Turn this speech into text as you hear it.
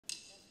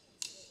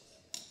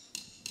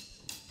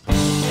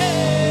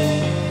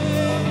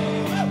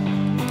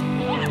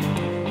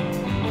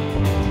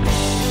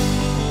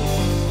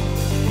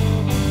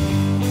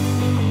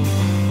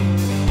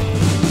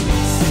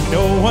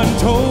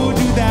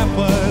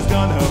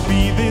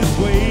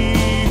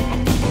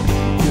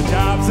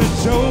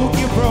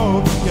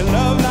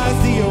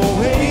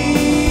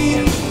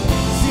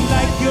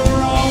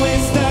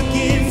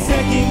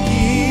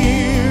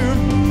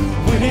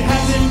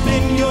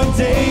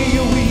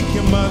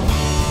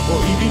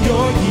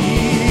you're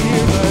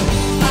here, but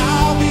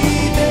I'll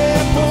be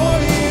there for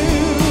you.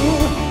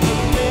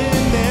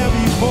 Been there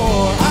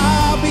before.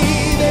 I'll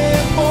be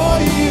there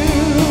for you,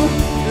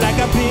 like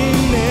I've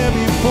been there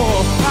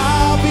before.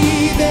 I'll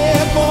be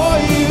there for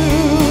you,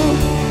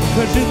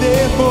 'cause you're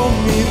there for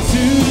me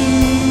too.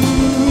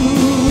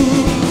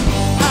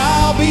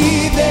 I'll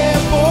be there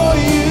for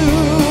you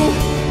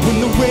when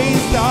the rain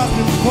starts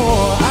to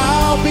pour.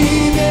 I'll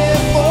be there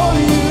for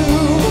you,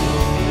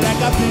 like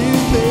I've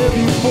been there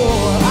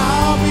before.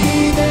 I'll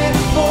be there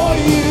for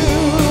you,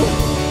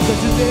 'cause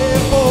you're there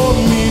for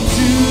me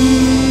too.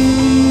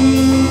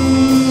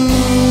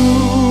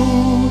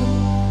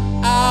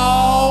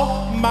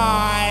 Oh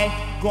my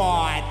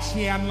God,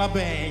 Chandler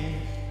Bing.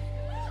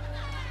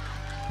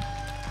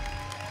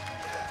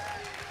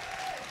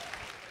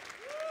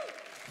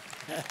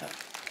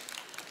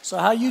 So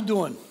how you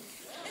doing?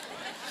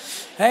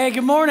 Hey,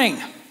 good morning,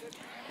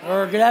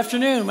 or good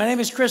afternoon. My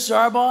name is Chris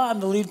Zarbaugh. I'm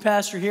the lead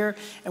pastor here,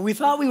 and we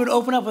thought we would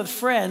open up with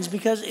Friends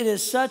because it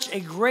is such a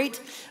great,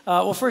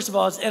 well, first of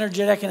all, it's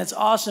energetic and it's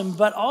awesome,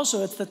 but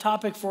also it's the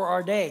topic for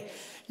our day.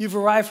 You've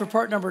arrived for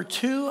part number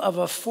 2 of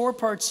a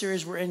 4-part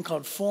series we're in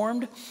called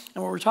Formed,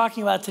 and what we're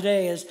talking about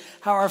today is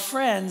how our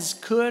friends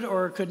could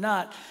or could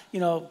not,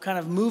 kind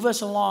of move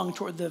us along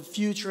toward the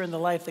future and the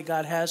life that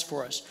God has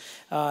for us.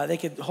 They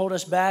could hold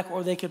us back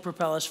or they could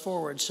propel us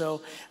forward.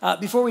 So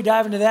before we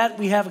dive into that,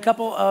 we have a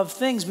couple of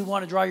things we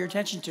want to draw your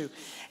attention to.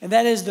 And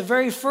that is the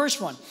very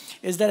first one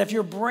is that if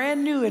you're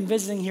brand new and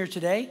visiting here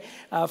today,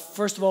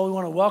 first of all, we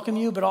want to welcome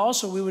you, but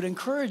also we would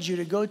encourage you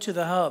to go to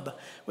the Hub,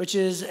 which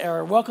is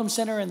our welcome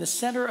center in the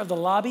center of the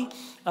lobby.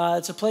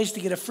 It's a place to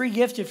get a free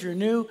gift if you're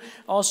new.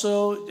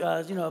 Also,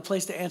 a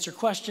place to answer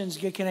questions,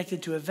 get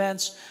connected to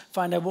events,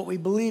 find out what we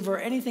believe or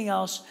anything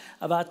else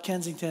about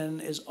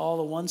Kensington is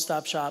all a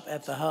one-stop shop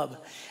at the Hub.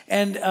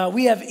 And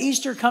we have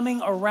Easter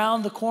coming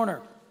around the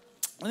corner.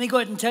 Let me go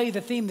ahead and tell you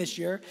the theme this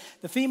year.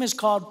 The theme is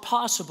called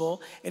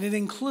Possible, and it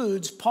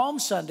includes Palm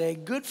Sunday,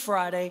 Good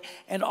Friday,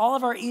 and all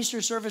of our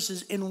Easter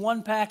services in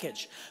one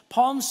package.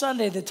 Palm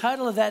Sunday, the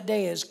title of that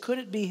day is Could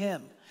It Be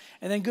Him?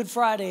 And then Good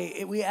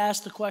Friday, we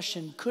ask the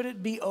question, could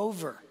it be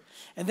over?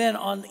 And then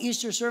on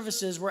Easter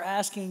services, we're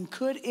asking,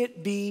 could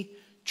it be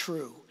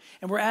true?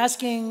 And we're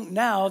asking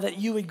now that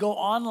you would go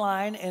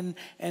online and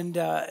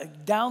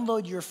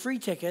download your free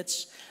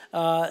tickets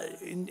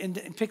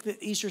and pick the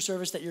Easter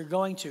service that you're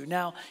going to.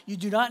 Now, you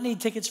do not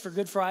need tickets for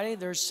Good Friday.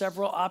 There's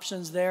several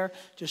options there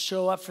to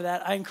show up for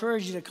that. I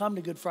encourage you to come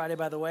to Good Friday,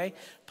 by the way.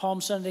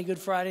 Palm Sunday, Good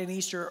Friday, and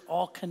Easter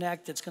all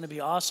connect. It's going to be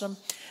awesome.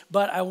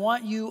 But I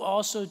want you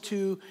also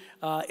to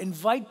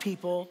invite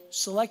people,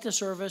 select a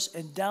service,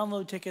 and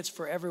download tickets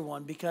for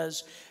everyone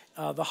because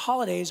the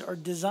holidays are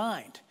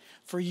designed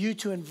for you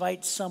to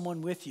invite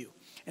someone with you.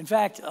 In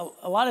fact,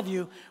 a lot of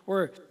you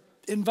were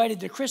invited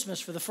to Christmas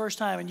for the first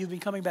time, and you've been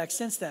coming back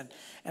since then.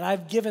 And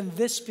I've given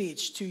this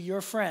speech to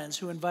your friends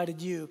who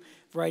invited you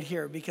right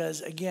here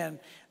because, again,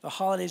 the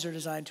holidays are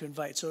designed to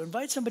invite. So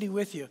invite somebody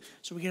with you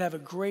so we can have a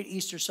great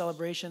Easter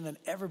celebration, and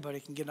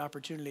everybody can get an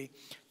opportunity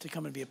to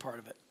come and be a part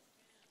of it.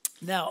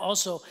 Now,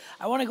 also,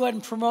 I want to go ahead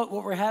and promote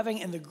what we're having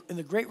in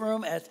the great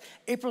room at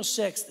April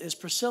 6th is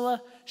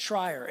Priscilla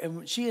Schreier,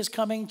 and she is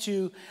coming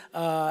to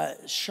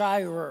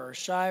Schreier.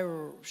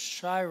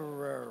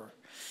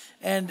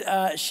 And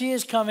she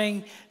is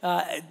coming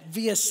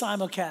via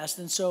simulcast.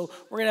 And so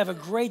we're going to have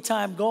a great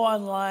time. Go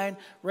online,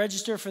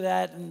 register for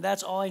that. And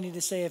that's all I need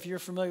to say if you're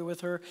familiar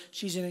with her.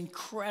 She's an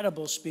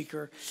incredible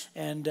speaker,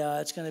 and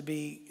it's going to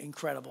be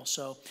incredible.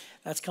 So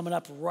that's coming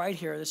up right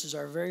here. This is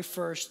our very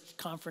first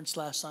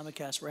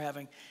conference/simulcast we're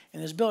having in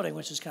this building,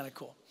 which is kind of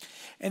cool.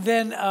 And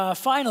then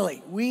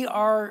finally, we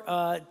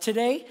are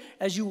today,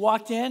 as you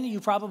walked in, you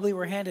probably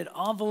were handed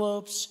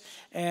envelopes,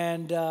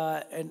 and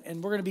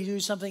we're going to be doing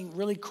something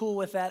really cool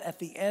with that at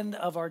the end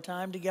of our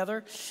time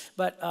together.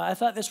 But I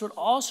thought this would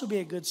also be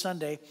a good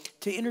Sunday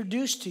to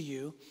introduce to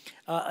you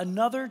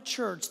another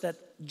church that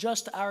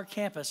just our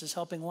campus is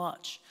helping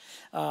launch.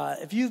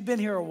 If you've been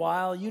here a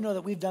while, you know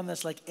that we've done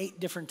this like 8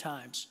 different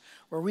times,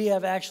 where we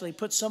have actually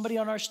put somebody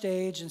on our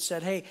stage and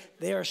said, hey,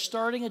 they are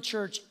starting a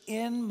church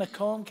in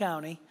Macomb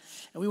County,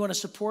 and we want to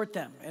support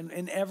them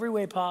in every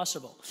way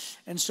possible.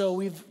 And so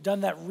we've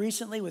done that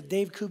recently with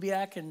Dave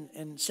Kubiak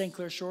in St.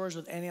 Clair Shores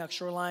with Antioch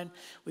Shoreline.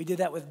 We did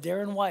that with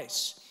Darren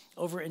Weiss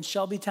over in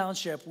Shelby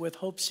Township with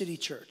Hope City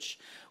Church.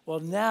 Well,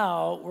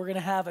 now we're going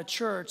to have a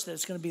church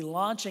that's going to be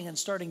launching and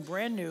starting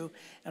brand new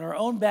in our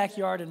own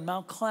backyard in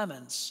Mount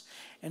Clemens.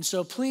 And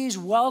so please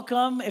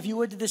welcome, if you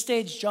would, to the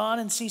stage, John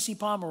and Cece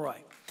Pomeroy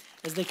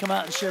as they come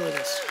out and share with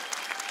us.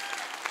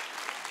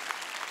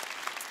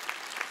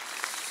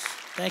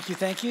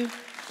 Thank you.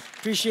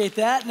 Appreciate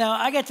that. Now,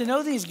 I got to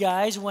know these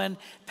guys when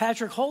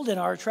Patrick Holden,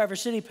 our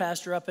Traverse City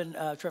pastor up in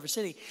Traverse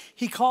City,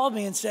 he called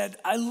me and said,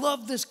 I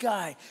love this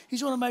guy.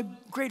 He's one of my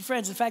great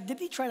friends. In fact, didn't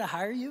he try to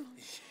hire you?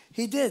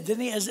 He did,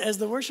 didn't he, as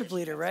the worship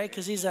leader, right?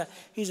 Because he's a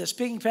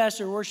speaking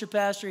pastor, worship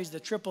pastor. He's the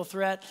triple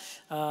threat.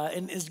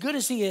 And as good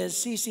as he is,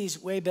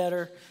 Cece's way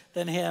better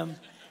than him.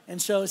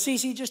 And so,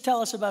 Cece, just tell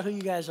us about who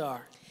you guys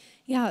are.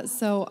 Yeah,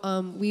 so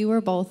we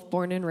were both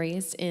born and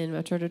raised in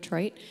Metro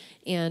Detroit,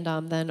 and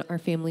then our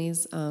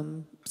families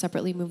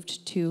separately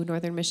moved to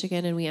Northern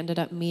Michigan, and we ended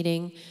up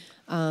meeting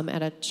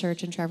at a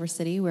church in Traverse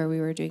City where we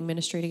were doing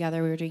ministry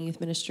together. We were doing youth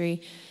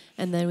ministry,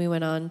 and then we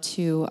went on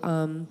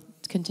to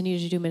continue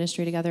to do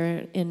ministry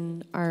together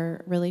in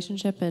our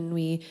relationship, and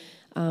we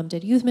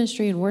did youth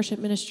ministry and worship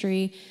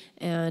ministry,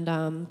 and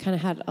kind of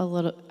had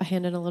a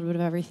hand in a little bit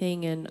of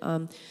everything,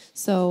 and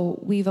so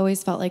we've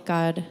always felt like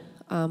God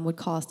would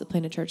call us to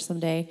plant a church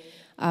someday.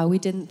 We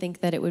didn't think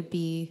that it would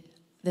be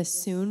this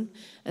soon.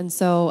 And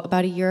so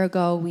about a year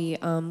ago, we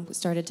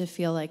started to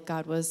feel like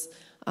God was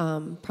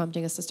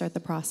prompting us to start the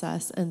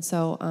process. And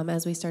so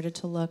as we started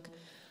to look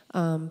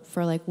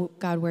for like,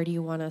 God, where do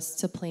you want us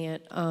to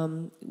plant?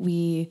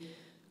 We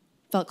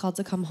felt called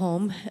to come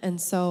home. And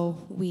so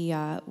we,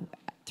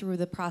 through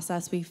the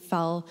process, we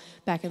fell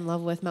back in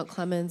love with Mount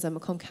Clemens and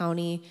Macomb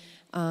County.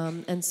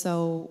 And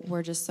so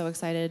we're just so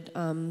excited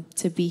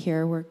to be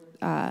here. We're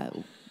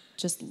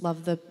just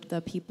love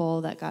the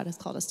people that God has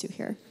called us to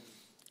here.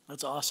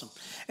 That's awesome.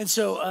 And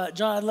so,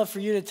 John, I'd love for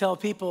you to tell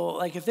people,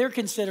 like if they're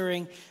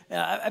considering,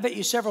 I bet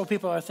you several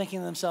people are thinking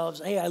to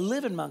themselves, hey, I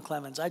live in Mount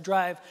Clemens. I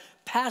drive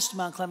past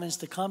Mount Clemens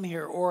to come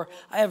here, or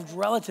I have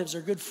relatives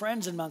or good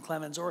friends in Mount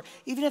Clemens, or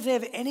even if they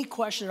have any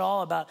question at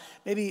all about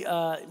maybe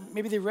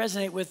they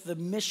resonate with the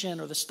mission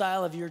or the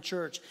style of your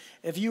church.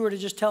 If you were to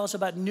just tell us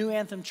about New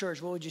Anthem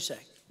Church, what would you say?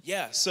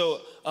 Yeah,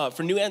 so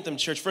for New Anthem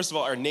Church, first of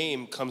all, our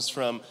name comes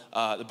from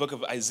the book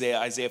of Isaiah.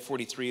 Isaiah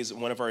 43 is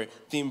one of our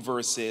theme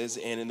verses.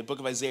 And in the book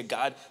of Isaiah,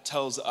 God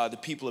tells the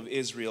people of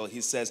Israel, he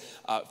says,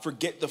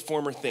 forget the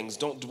former things.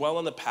 Don't dwell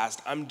on the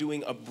past. I'm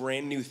doing a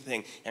brand new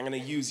thing. I'm going to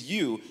use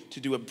you to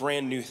do a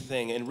brand new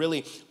thing. And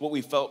really what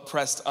we felt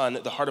pressed on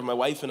the heart of my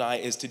wife and I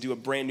is to do a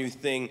brand new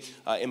thing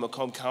in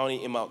Macomb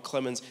County, in Mount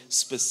Clemens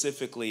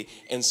specifically.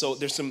 And so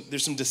there's some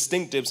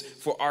distinctives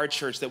for our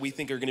church that we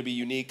think are going to be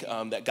unique,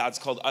 that God's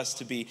called us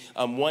to be.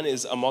 One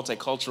is a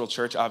multicultural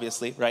church,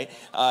 obviously, right?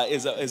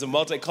 Is a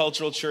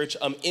multicultural church.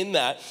 In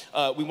that,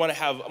 we want to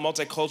have a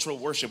multicultural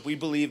worship. We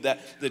believe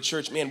that the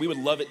church, man, we would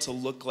love it to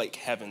look like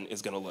heaven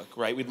is going to look,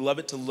 right? We'd love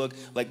it to look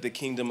like the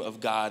kingdom of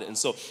God. And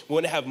so we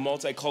want to have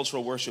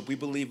multicultural worship. We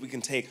believe we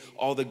can take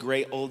all the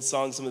great old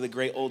songs, some of the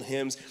great old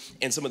hymns,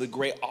 and some of the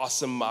great,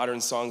 awesome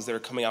modern songs that are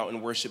coming out in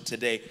worship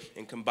today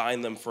and combine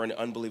them for an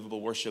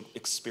unbelievable worship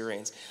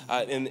experience.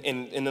 And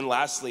then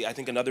lastly, I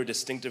think another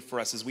distinctive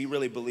for us is we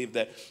really believe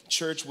that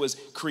church was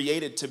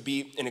created to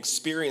be an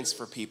experience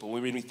for people.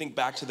 When we think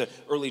back to the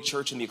early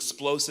church and the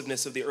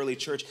explosiveness of the early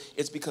church,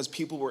 it's because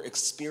people were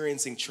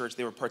experiencing church.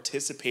 They were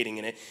participating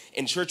in it.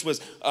 And church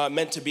was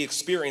meant to be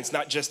experienced,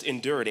 not just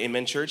endured.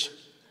 Amen, church?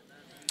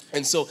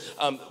 And so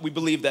we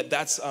believe that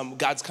that's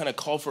God's kind of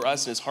call for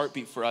us and his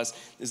heartbeat for us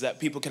is that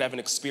people can have an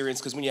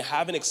experience. Because when you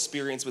have an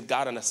experience with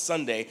God on a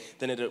Sunday,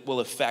 then it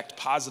will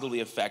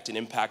positively affect and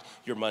impact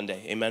your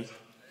Monday. Amen?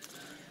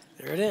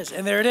 There it is.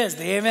 And there it is,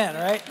 the amen,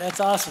 right? That's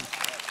awesome.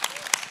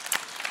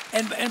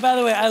 And by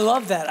the way, I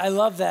love that. I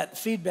love that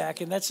feedback,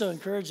 and that's so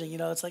encouraging. You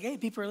know, it's like, hey,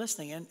 people are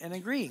listening and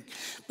agreeing.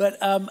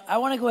 But I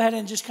want to go ahead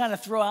and just kind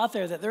of throw out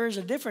there that there is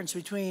a difference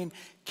between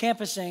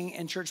campusing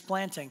and church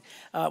planting.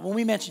 When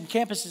we mention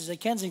campuses at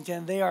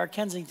Kensington, they are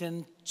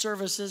Kensington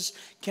services,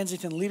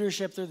 Kensington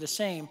leadership, they're the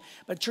same.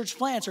 But church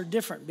plants are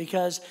different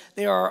because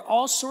they are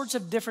all sorts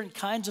of different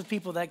kinds of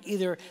people that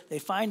either they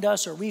find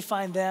us or we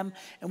find them,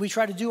 and we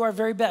try to do our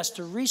very best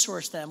to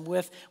resource them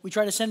we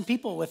try to send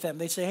people with them.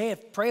 They say, hey,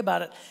 pray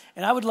about it.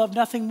 And I would love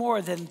nothing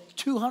more than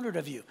 200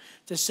 of you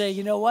to say,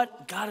 you know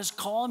what? God is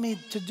calling me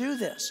to do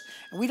this.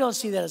 And we don't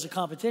see that as a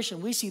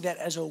competition. We see that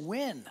as a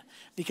win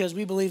because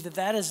we believe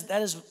that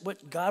is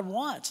what God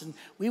wants, and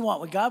we want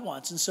what God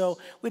wants. And so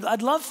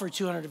I'd love for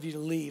 200 of you to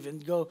leave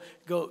and go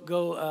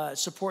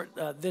support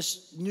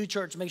this new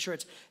church, make sure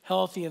it's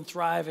healthy and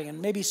thriving. And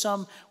maybe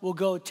some will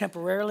go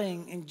temporarily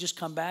and just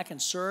come back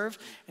and serve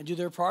and do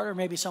their part, or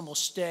maybe some will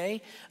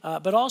stay,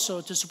 but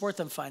also to support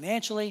them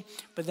financially,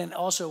 but then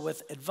also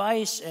with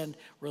advice and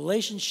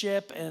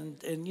relationship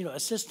and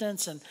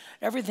assistance and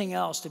everything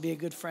else to be a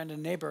good friend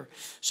and neighbor.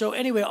 So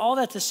anyway, all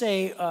that to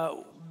say,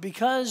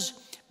 because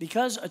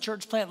a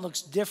church plant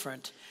looks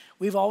different,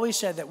 we've always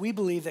said that we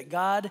believe that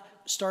God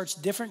starts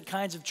different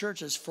kinds of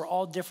churches for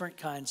all different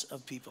kinds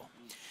of people.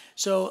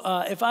 So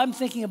if I'm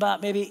thinking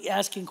about maybe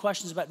asking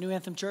questions about New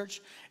Anthem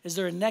Church, is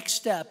there a next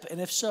step?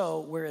 And if so,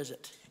 where is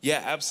it?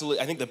 Yeah,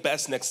 absolutely. I think the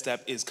best next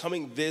step is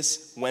coming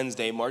this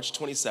Wednesday, March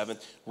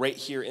 27th, right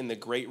here in the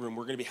Great Room.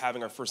 We're going to be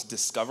having our first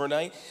Discover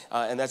Night,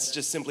 and that's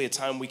just simply a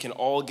time we can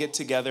all get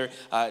together,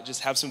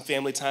 just have some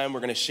family time. We're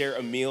going to share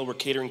a meal. We're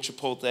catering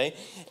Chipotle,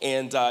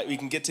 and we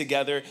can get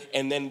together,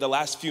 and then the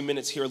last few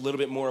minutes hear a little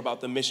bit more about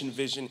the mission,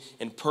 vision,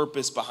 and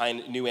purpose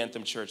behind New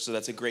Anthem Church. So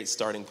that's a great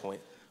starting point.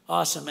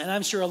 Awesome. And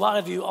I'm sure a lot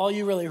of you, all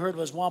you really heard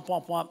was womp,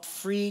 womp, womp,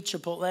 free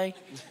Chipotle.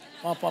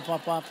 Womp, womp,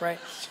 womp, womp, right?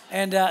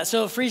 And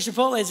so free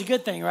Chipotle is a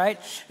good thing, right?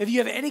 If you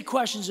have any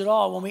questions at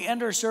all, when we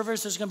end our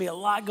service, there's going to be a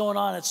lot going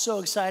on. It's so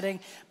exciting.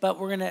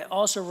 But we're going to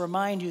also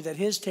remind you that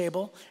his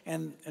table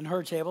and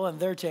her table and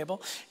their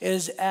table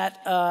is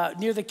at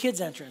near the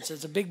kids' entrance.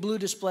 It's a big blue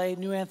display,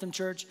 New Anthem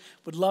Church.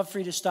 Would love for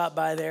you to stop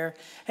by there.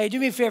 Hey, do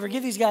me a favor.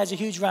 Give these guys a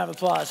huge round of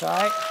applause, all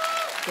right?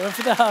 Go in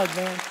for the hug,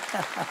 man.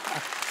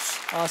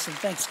 Awesome.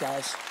 Thanks,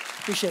 guys.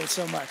 Appreciate it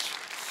so much.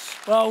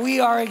 Well, we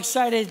are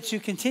excited to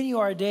continue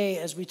our day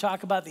as we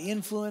talk about the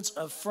influence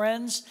of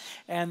friends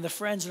and the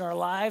friends in our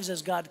lives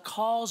as God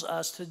calls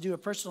us to do a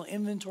personal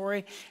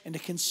inventory and to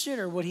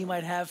consider what he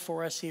might have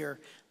for us here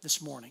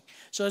this morning.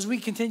 So as we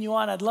continue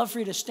on, I'd love for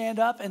you to stand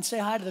up and say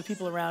hi to the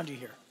people around you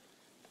here.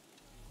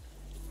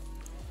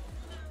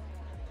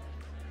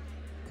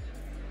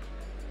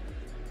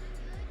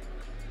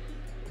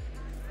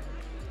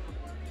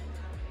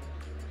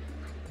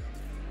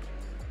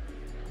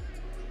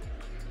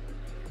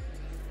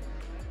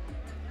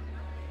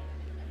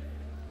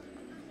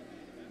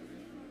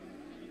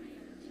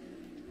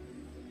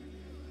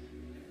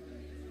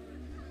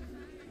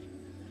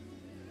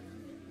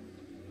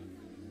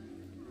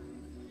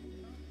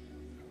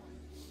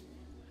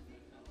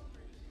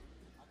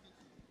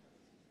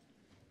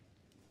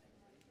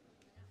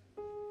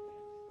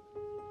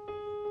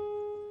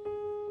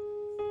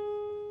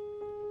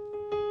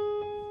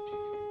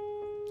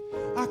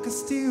 I could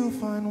still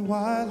find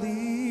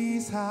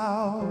Wiley's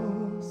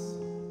house,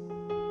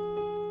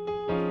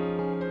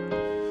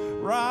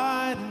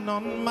 riding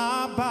on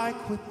my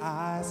bike with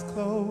eyes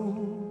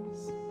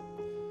closed.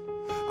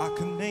 I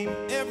could name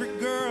every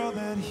girl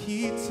that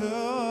he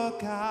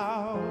took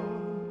out.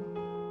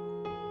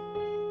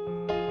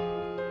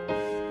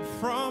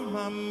 From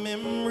my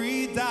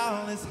memory,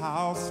 dial his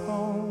house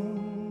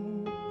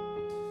phone.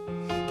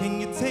 Can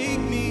you take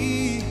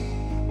me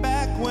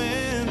back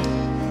when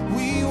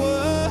we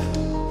were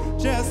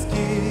just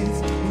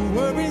kids who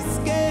weren't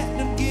scared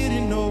of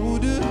getting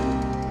older?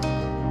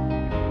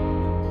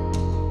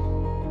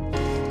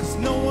 'Cause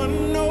no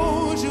one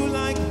knows you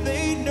like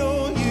they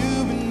know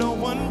you, and no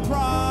one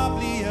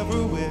probably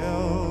ever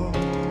will.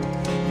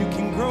 You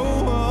can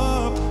grow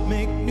up,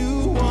 make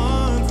new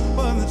ones,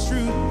 but the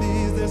truth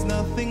is there's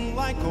nothing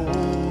like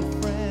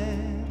old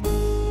friends.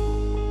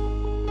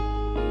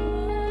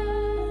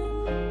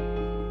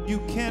 You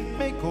can't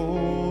make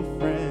old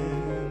friends.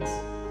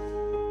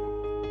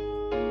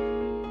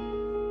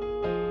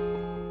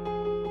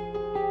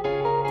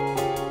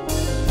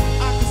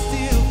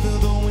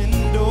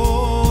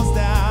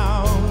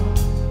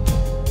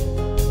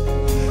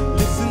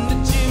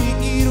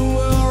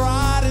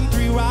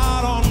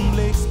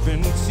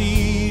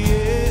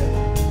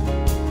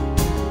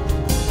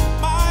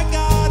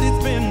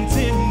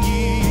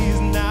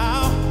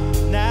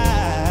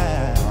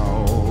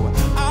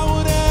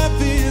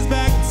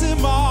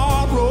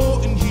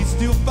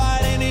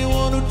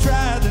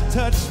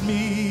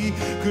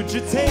 Could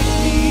you take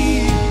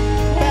me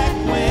back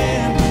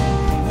when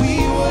we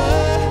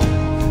were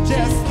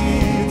just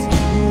kids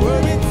who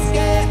weren't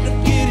scared of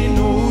getting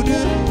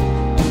older?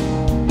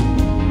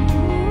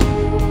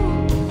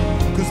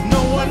 'Cause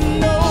no one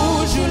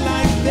knows you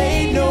like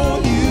they know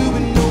you,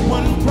 and no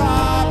one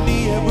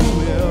probably ever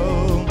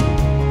will.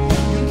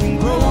 You can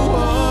grow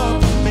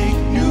up, make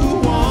new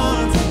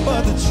ones,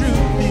 but the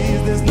truth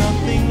is there's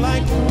nothing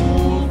like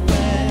old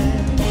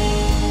friends.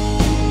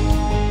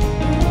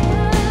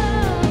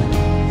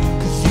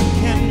 'Cause you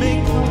can't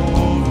make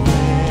old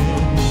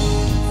friends.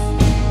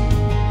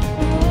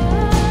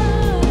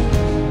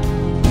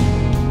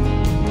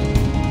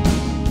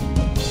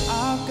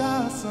 I've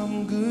got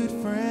some good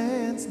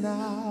friends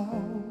now.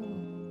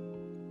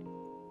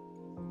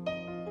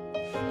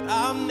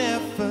 I've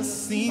never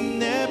seen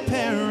their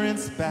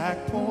parents'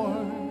 back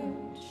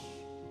porch.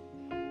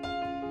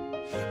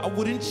 I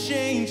wouldn't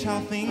change how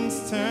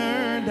things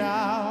turned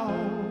out,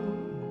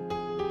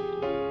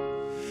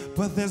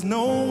 but there's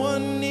no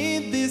one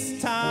in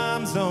this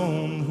time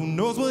zone who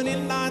knows what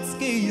inline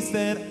skates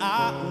that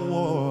I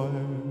wore.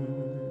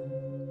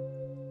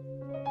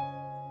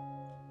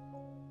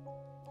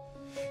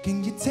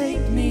 Can you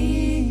take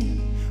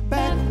me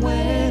back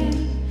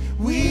when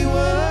we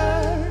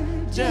were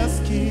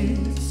just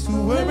kids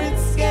who weren't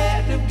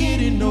scared of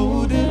getting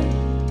older?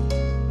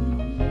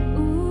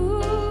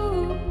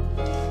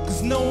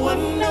 'Cause no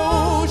one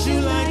knows you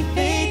like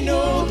they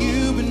know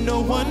you, but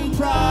no one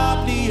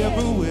probably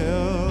ever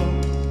will.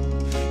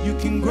 You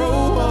can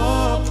grow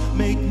up,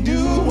 make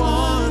new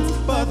ones,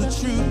 but the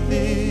truth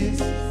is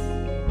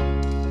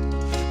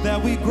that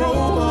we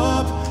grow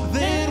up,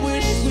 then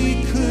wish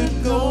we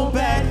could go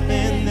back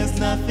then. There's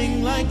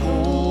nothing like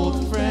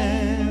old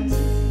friends.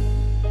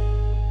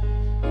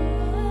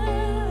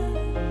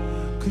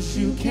 'Cause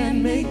you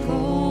can make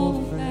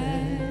old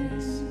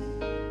friends.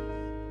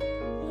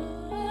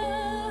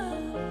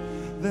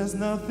 There's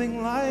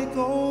nothing like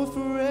old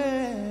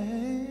friends.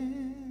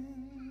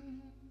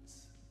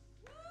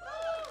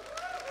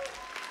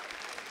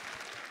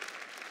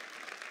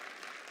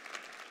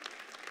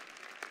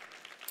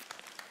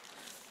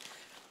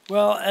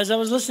 Well, as I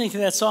was listening to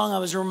that song, I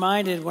was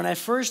reminded when I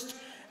first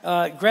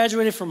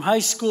graduated from high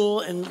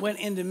school and went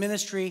into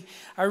ministry,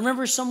 I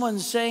remember someone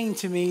saying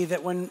to me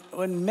that when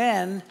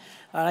men,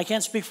 I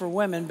can't speak for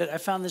women, but I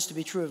found this to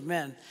be true of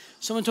men.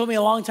 Someone told me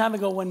a long time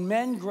ago, when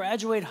men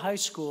graduate high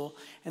school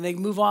and they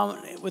move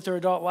on with their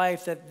adult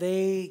life, that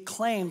they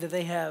claim that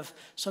they have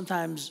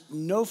sometimes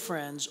no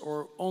friends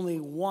or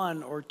only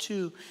one or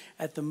two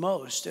at the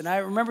most. And I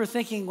remember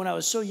thinking when I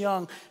was so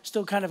young,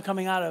 still kind of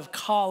coming out of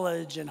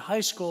college and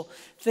high school,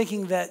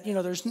 thinking that,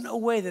 there's no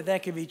way that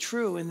that could be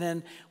true. And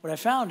then what I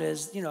found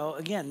is,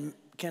 again,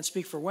 can't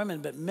speak for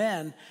women, but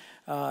men,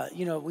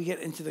 we get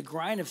into the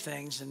grind of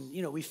things and,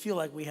 we feel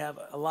like we have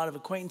a lot of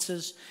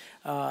acquaintances.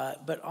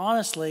 But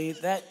honestly,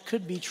 that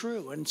could be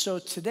true. And so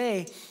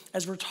today,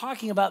 as we're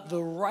talking about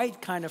the right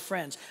kind of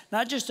friends,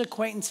 not just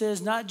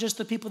acquaintances, not just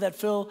the people that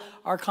fill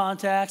our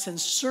contacts, and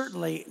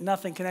certainly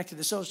nothing connected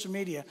to social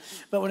media,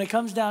 but when it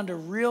comes down to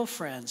real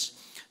friends,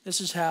 this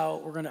is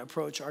how we're going to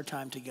approach our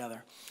time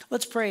together.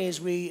 Let's pray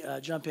as we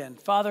jump in.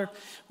 Father,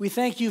 we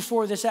thank you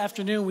for this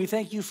afternoon. We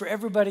thank you for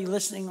everybody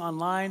listening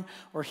online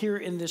or here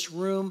in this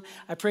room.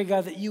 I pray,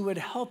 God, that you would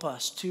help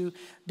us to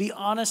be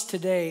honest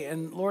today.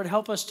 And Lord,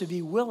 help us to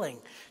be willing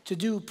to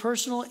do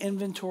personal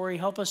inventory.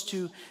 Help us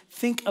to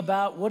think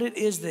about what it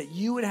is that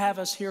you would have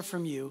us hear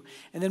from you.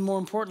 And then more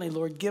importantly,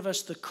 Lord, give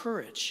us the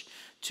courage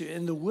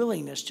and the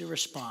willingness to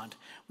respond.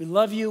 We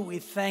love you. We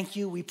thank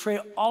you. We pray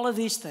all of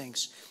these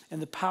things in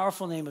the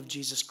powerful name of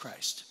Jesus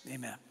Christ.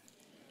 Amen.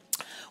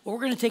 Well,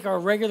 we're going to take our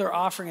regular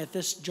offering at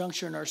this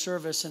juncture in our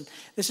service. And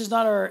this is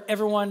not our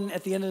everyone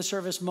at the end of the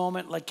service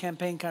moment, like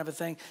campaign kind of a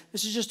thing.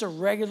 This is just a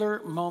regular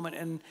moment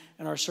in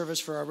our service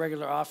for our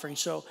regular offering.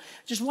 So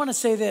just want to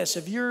say this.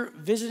 If you're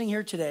visiting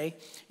here today,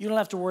 you don't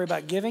have to worry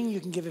about giving. You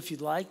can give if you'd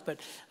like. But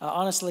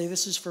honestly,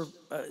 this is for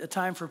a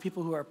time for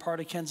people who are part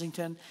of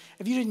Kensington.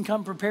 If you didn't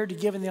come prepared to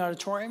give in the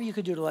auditorium, you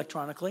could do it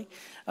electronically.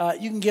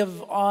 You can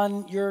give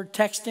on your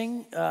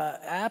texting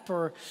app,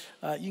 or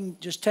you can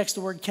just text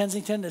the word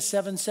Kensington to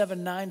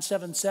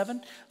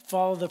 77977.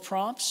 Follow the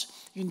prompts.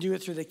 You can do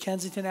it through the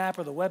Kensington app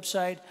or the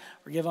website,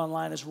 or give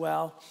online as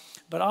well.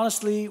 But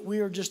honestly, we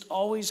are just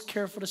always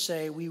careful to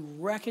say we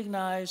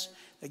recognize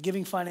that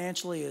giving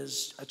financially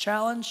is a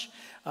challenge,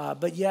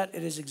 but yet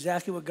it is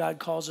exactly what God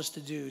calls us to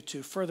do,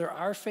 to further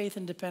our faith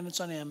and dependence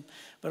on him,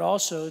 but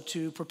also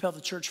to propel the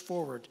church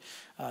forward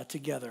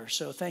together.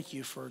 So thank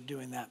you for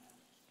doing that.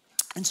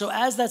 And so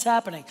as that's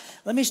happening,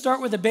 let me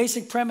start with a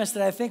basic premise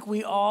that I think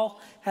we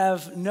all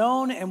have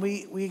known and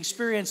we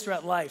experience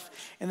throughout life,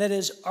 and that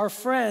is our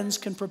friends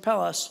can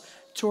propel us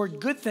toward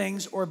good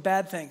things or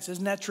bad things.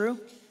 Isn't that true?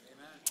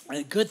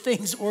 Good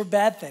things or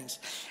bad things.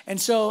 And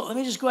so let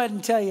me just go ahead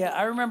and tell you,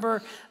 I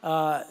remember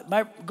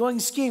going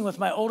skiing with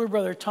my older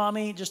brother,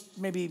 Tommy, just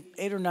maybe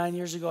 8 or 9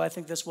 years ago, I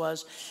think this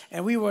was.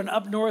 And we were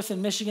up north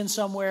in Michigan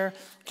somewhere.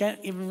 Can't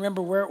even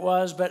remember where it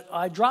was, but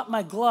I dropped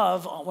my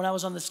glove when I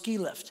was on the ski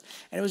lift.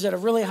 And it was at a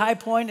really high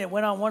point. It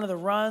went on one of the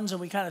runs,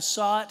 and we kind of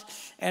saw it.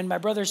 And my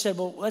brother said,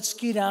 well, let's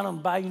ski down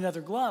and buy you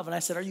another glove. And I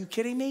said, are you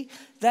kidding me?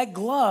 That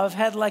glove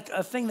had like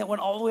a thing that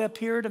went all the way up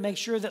here to make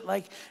sure that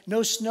like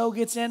no snow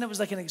gets in. It was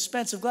like an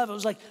expensive glove. It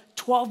was like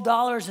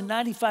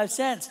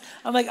 $12.95.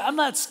 I'm like, I'm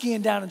not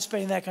skiing down and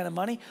spending that kind of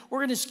money. We're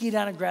going to ski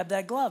down and grab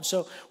that glove.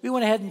 So we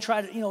went ahead and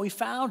tried it. We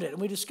found it,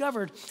 and we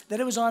discovered that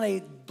it was on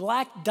a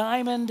black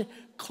diamond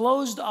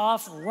closed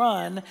off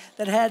run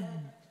that had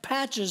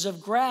patches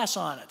of grass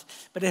on it,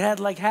 but it had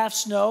like half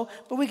snow,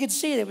 but we could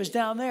see it was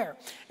down there.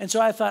 And so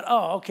I thought,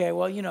 oh, okay,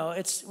 well,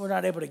 we're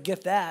not able to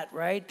get that,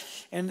 right?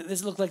 And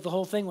this looked like the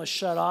whole thing was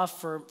shut off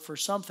for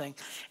something.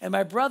 And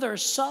my brother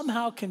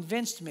somehow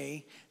convinced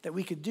me that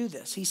we could do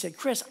this. He said,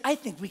 Chris, I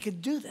think we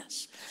could do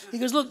this. He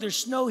goes, look, there's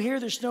snow here.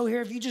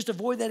 If you just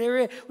avoid that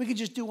area, we could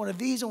just do one of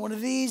these and one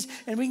of these,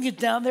 and we can get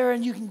down there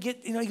and you can get,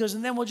 he goes,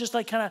 and then we'll just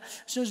like kind of,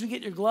 as soon as we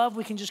get your glove,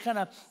 we can just kind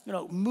of,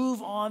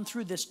 move on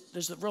through this.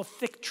 There's a real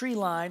thick tree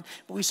line,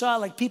 but we saw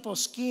like people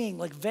skiing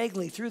like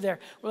vaguely through there.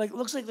 We're like,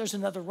 looks like there's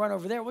another run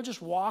over there. We'll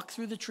just walk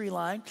through the tree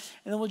line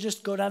and then we'll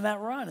just go down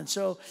that run. And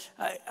so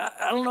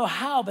I don't know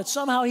how, but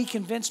somehow he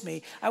convinced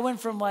me. I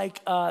went from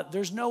like,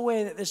 there's no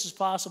way that this is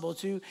possible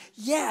to,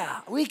 yeah,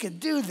 we could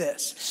do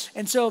this.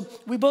 And so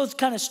we both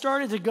kind of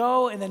started to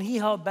go, and then he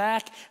held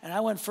back, and I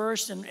went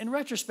first. And in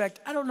retrospect,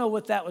 I don't know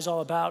what that was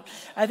all about.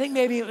 I think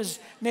maybe it was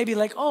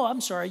like, oh,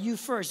 I'm sorry, you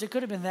first. It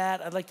could have been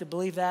that. I'd like to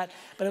believe that.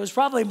 But it was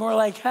probably more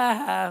like,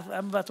 ha,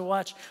 I'm about to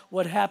watch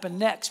what happened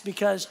next,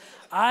 because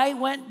I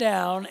went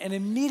down, and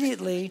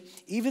immediately,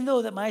 even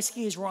though that my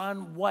skis were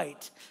on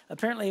white,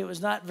 apparently it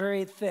was not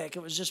very thick.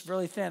 It was just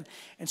really thin.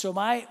 And so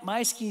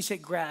my skis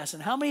hit grass.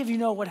 And how many of you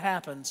know what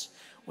happens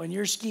when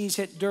your skis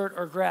hit dirt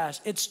or grass?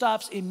 It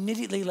stops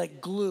immediately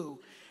like glue.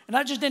 And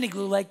not just any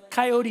glue, like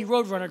Coyote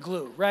Roadrunner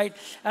glue, right?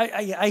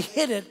 I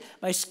hit it,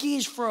 my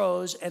skis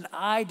froze, and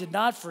I did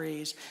not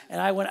freeze.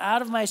 And I went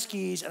out of my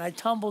skis, and I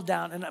tumbled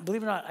down. And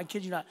believe it or not, I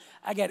kid you not,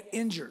 I got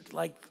injured,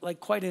 like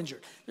quite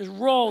injured. Just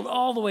rolled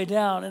all the way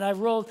down, and I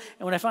rolled.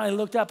 And when I finally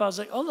looked up, I was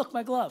like, oh, look,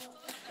 my glove.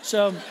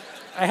 So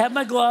I had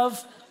my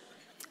glove.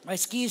 My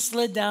skis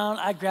slid down.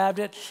 I grabbed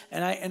it,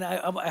 and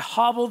I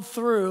hobbled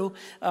through,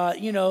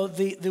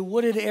 the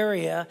wooded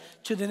area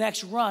to the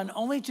next run,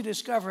 only to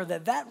discover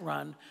that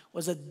run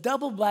was a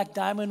double black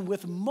diamond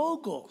with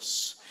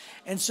moguls.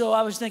 And so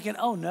I was thinking,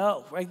 oh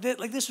no, right?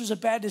 This was a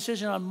bad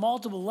decision on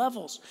multiple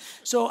levels.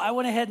 So I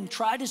went ahead and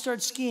tried to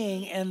start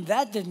skiing, and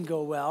that didn't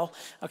go well.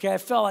 Okay, I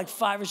fell like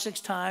 5 or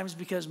 6 times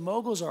because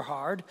moguls are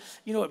hard.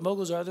 You know what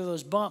moguls are? They're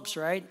those bumps,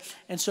 right?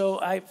 And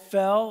so I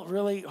fell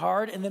really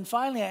hard, and then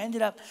finally I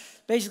ended up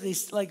basically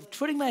like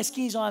putting my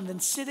skis on, then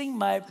sitting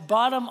my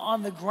bottom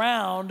on the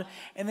ground,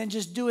 and then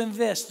just doing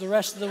this the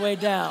rest of the way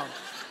down.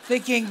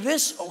 Thinking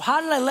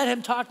how did I let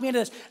him talk me into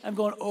this? I'm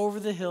going over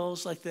the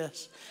hills like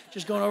this,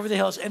 just going over the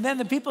hills. And then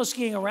the people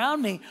skiing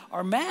around me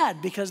are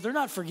mad because they're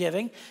not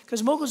forgiving,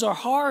 because moguls are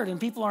hard and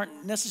people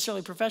aren't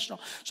necessarily professional.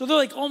 So they're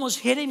like almost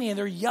hitting me and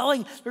they're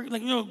yelling. They're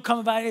like,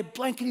 coming by,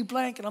 blankety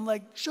blank. And I'm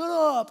like, shut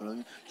up. And I'm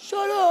like,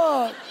 shut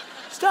up.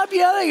 Stop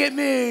yelling at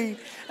me.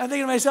 I'm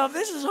thinking to myself,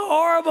 this is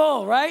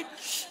horrible, right?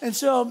 And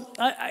so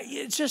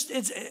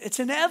it's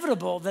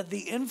inevitable that the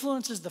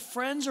influences, the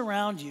friends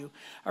around you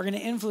are going to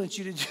influence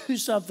you to do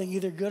something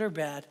either good or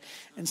bad.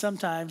 And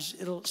sometimes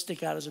it'll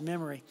stick out as a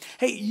memory.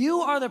 Hey,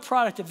 you are the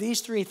product of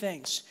these 3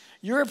 things.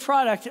 You're a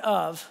product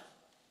of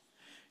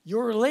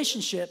your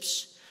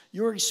relationships,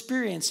 your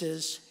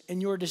experiences,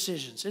 and your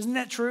decisions. Isn't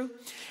that true?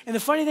 And the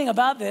funny thing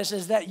about this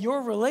is that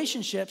your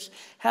relationships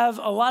have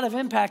a lot of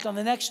impact on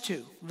the next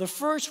 2. The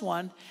first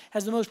one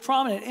has the most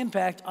prominent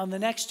impact on the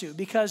next 2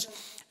 because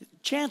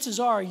chances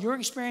are your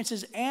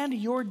experiences and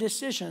your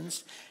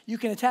decisions, you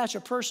can attach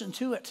a person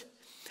to it.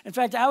 In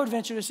fact, I would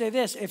venture to say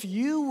this. If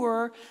you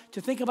were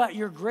to think about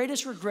your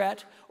greatest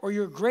regret or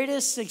your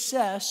greatest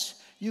success,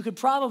 you could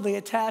probably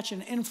attach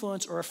an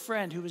influence or a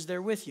friend who was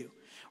there with you,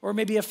 or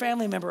maybe a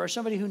family member or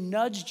somebody who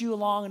nudged you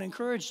along and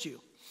encouraged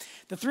you.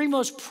 The 3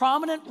 most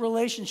prominent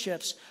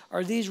relationships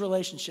are these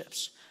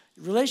relationships.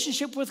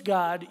 Relationship with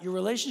God, your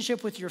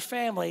relationship with your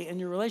family, and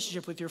your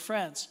relationship with your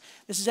friends.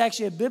 This is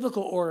actually a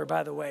biblical order,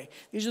 by the way.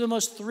 These are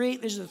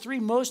the 3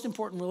 most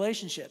important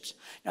relationships.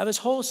 Now, this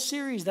whole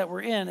series that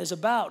we're in is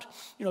about,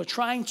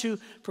 trying to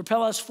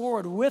propel us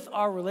forward with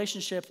our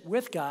relationship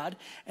with God,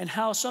 and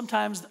how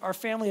sometimes our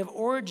family of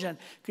origin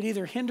could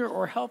either hinder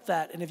or help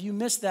that. And if you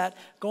missed that,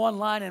 go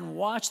online and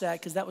watch that,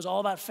 because that was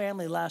all about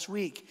family last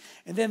week.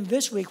 And then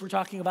this week, we're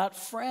talking about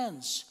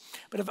friends.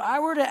 But if I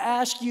were to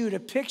ask you to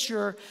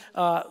picture,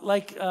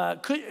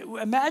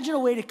 imagine a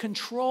way to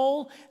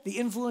control the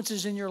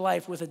influences in your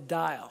life with a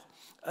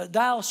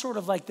dial sort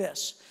of like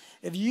this.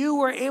 If you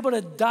were able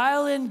to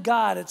dial in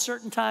God at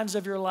certain times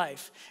of your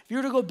life, if you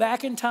were to go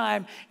back in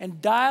time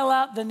and dial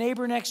out the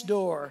neighbor next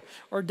door,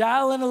 or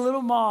dial in a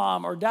little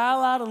mom, or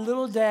dial out a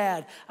little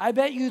dad, I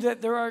bet you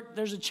that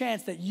there's a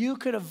chance that you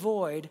could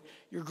avoid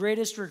your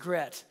greatest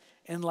regret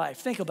in life.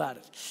 Think about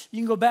it. You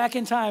can go back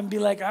in time and be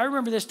like, I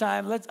remember this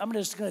time, I'm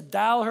just going to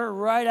dial her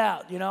right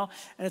out, And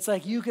it's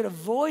like you could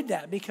avoid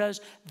that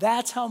because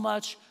that's how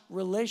much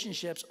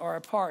relationships are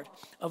a part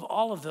of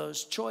all of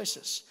those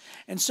choices.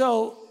 And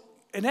so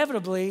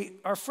inevitably,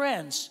 our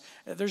friends,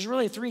 there's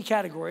really 3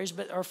 categories,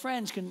 but our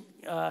friends can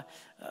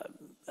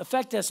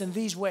affect us in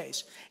these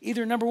ways.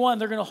 Either, number 1,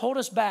 they're going to hold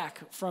us back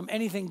from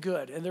anything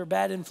good, and they're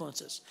bad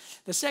influences.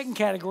 The second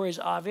category is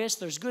obvious.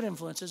 There's good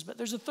influences, but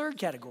there's a third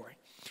category.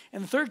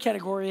 And the third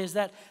category is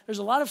that there's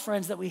a lot of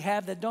friends that we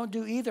have that don't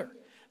do either.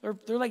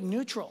 They're like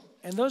neutral.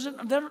 And those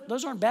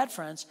aren't bad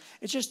friends.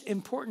 It's just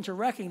important to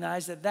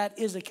recognize that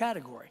is a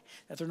category,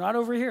 that they're not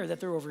over here, that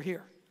they're over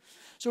here.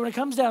 So when it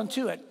comes down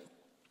to it,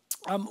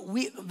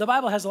 the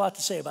Bible has a lot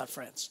to say about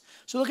friends.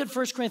 So look at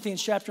 1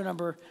 Corinthians chapter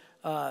number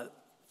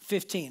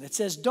 15. It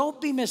says,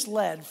 don't be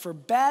misled, for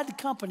bad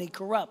company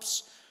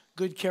corrupts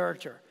good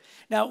character.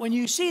 Now, when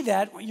you see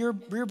that, your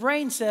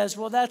brain says,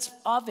 well, that's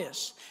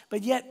obvious.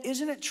 But yet,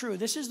 isn't it true?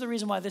 This is the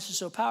reason why this is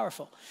so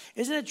powerful.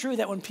 Isn't it true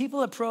that when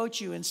people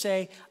approach you and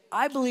say,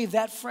 I believe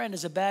that friend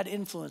is a bad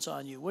influence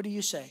on you, what do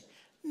you say?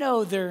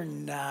 No, they're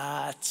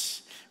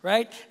not,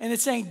 right? And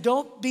it's saying,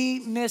 don't be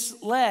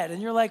misled. And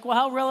you're like, well,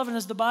 how relevant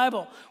is the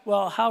Bible?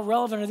 Well, how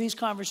relevant are these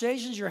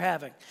conversations you're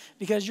having?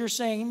 Because you're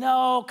saying,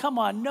 no, come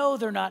on, no,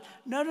 they're not.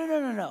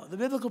 No. The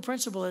biblical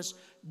principle is,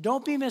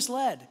 don't be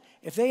misled.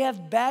 If they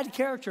have bad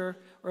character,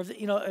 or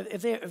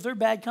if they're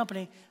bad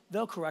company,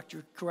 they'll corrupt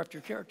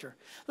your character.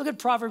 Look at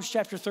Proverbs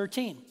chapter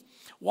 13.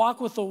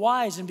 Walk with the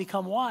wise and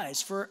become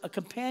wise, for a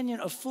companion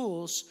of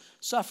fools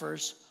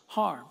suffers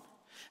harm.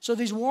 So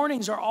these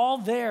warnings are all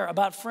there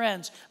about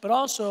friends, but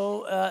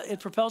also it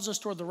propels us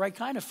toward the right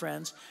kind of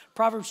friends.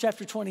 Proverbs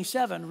chapter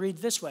 27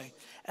 reads this way: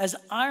 as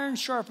iron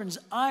sharpens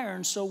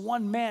iron, so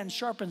one man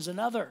sharpens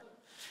another.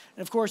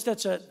 And of course,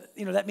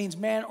 that means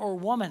man or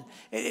woman.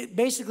 It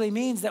basically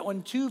means that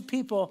when 2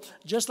 people,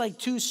 just like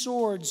 2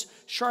 swords,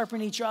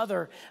 sharpen each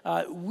other,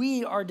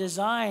 we are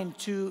designed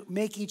to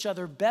make each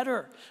other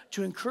better,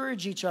 to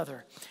encourage each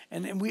other.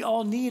 And we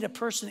all need a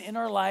person in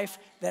our life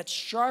that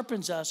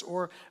sharpens us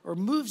or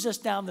moves us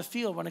down the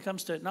field when it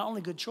comes to not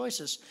only good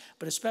choices,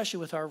 but especially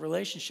with our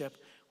relationship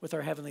with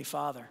our Heavenly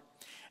Father.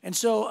 And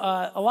so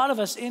a lot of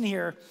us in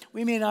here,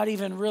 we may not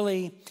even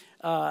really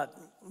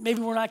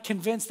Maybe we're not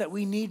convinced that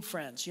we need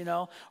friends, you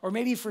know? Or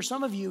maybe for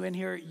some of you in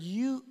here,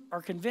 you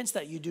are convinced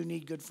that you do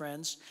need good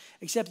friends,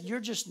 except you're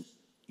just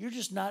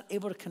not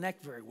able to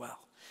connect very well.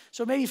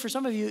 So maybe for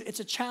some of you, it's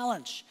a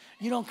challenge.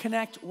 You don't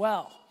connect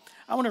well.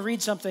 I want to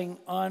read something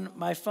on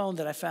my phone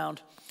that I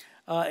found.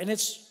 And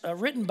it's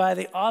written by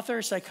the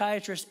author,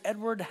 psychiatrist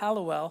Edward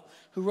Hallowell,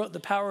 who wrote The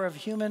Power of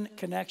Human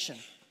Connection.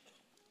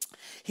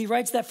 He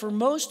writes that for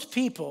most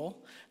people,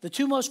 the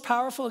two most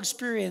powerful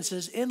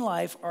experiences in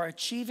life are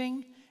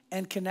achieving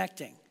and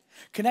connecting.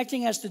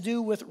 Connecting has to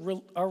do with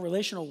our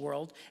relational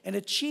world, and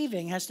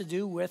achieving has to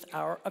do with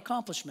our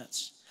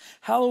accomplishments.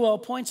 Hallowell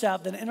points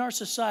out that in our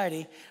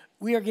society,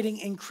 we are getting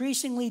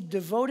increasingly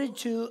devoted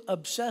to,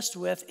 obsessed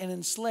with, and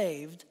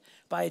enslaved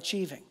by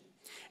achieving.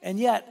 And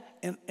yet,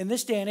 in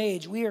this day and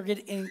age, we are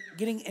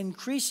getting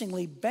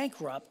increasingly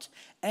bankrupt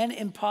and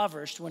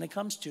impoverished when it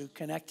comes to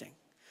connecting.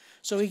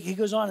 So he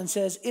goes on and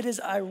says, it is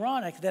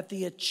ironic that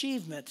the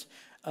achievement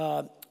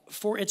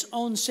for its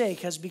own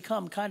sake has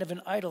become kind of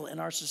an idol in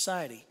our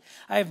society.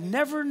 I have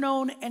never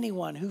known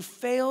anyone who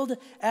failed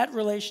at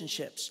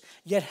relationships,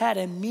 yet had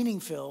a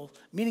meaningful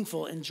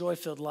and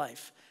joy-filled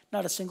life.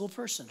 Not a single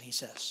person, he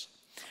says.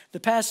 The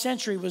past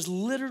century was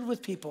littered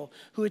with people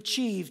who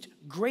achieved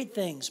great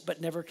things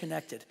but never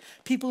connected.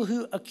 People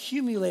who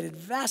accumulated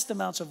vast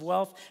amounts of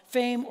wealth,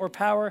 fame, or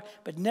power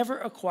but never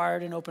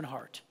acquired an open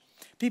heart.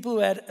 People who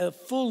had a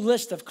full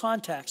list of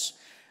contacts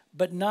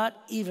but not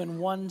even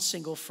one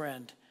single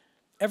friend.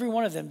 Every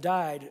one of them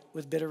died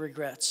with bitter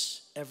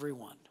regrets. Every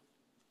one.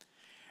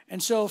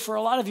 And so for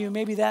a lot of you,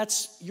 maybe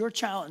that's your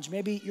challenge.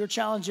 Maybe your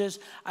challenge is,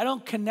 I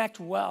don't connect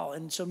well.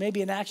 And so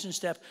maybe an action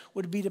step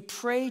would be to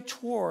pray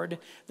toward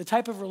the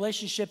type of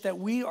relationship that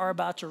we are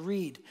about to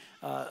read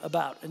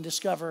about and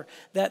discover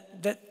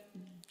that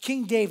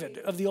King David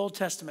of the Old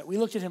Testament, we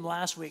looked at him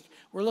last week.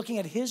 We're looking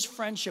at his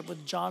friendship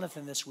with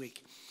Jonathan this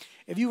week.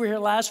 If you were here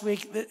last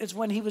week, it's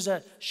when he was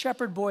a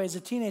shepherd boy as a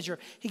teenager.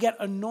 He got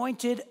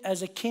anointed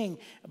as a king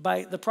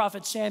by the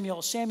prophet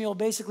Samuel. Samuel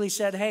basically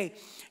said, hey,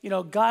 you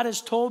know, God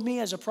has told me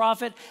as a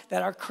prophet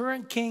that our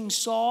current king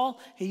Saul,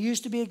 he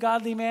used to be a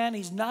godly man.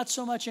 He's not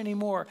so much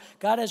anymore.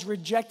 God has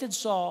rejected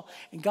Saul,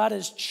 and God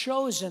has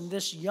chosen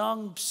this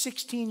young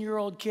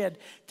 16-year-old kid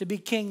to be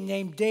king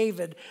named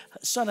David,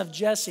 son of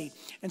Jesse.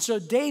 And so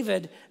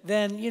David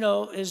then, you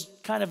know, is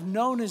kind of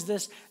known as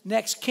this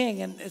next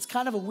king. And it's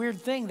kind of a weird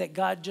thing that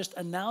God just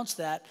announced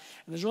that.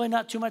 And there's really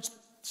not too much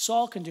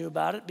Saul can do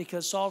about it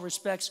because Saul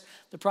respects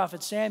the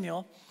prophet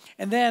Samuel.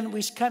 And then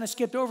we kind of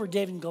skipped over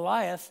David and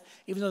Goliath,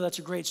 even though that's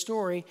a great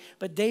story.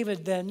 But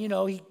David then, you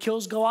know, he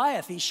kills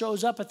Goliath. He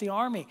shows up at the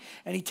army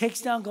and he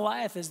takes down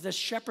Goliath as this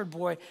shepherd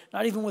boy,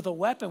 not even with a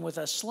weapon, with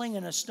a sling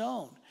and a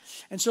stone.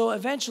 And so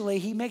eventually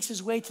he makes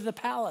his way to the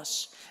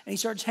palace and he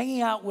starts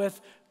hanging out with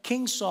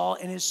King Saul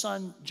and his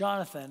son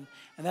Jonathan.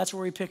 And that's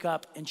where we pick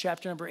up in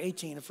chapter number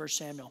 18 of 1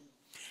 Samuel.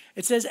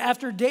 It says,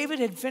 after David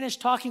had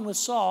finished talking with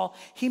Saul,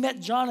 he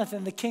met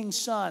Jonathan, the king's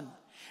son.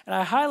 And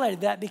I highlighted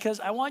that because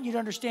I want you to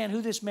understand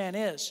who this man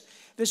is.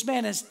 This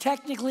man is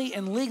technically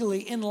and legally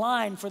in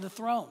line for the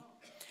throne.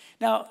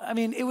 Now, I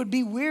mean, it would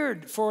be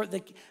weird for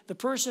the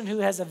person who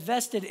has a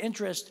vested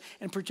interest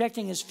in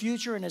protecting his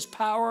future and his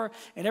power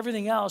and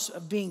everything else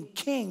of being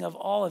king of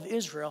all of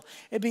Israel.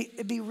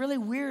 It'd be really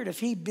weird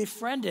if he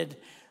befriended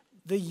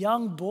the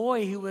young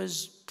boy who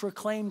was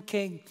proclaimed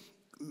king,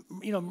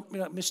 you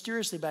know,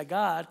 mysteriously by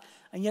God,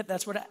 and yet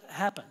that's what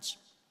happens.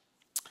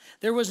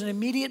 There was an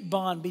immediate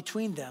bond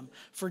between them,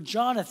 for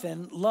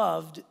Jonathan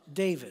loved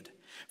David.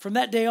 From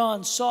that day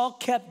on, Saul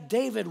kept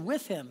David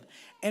with him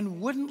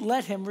and wouldn't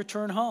let him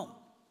return home.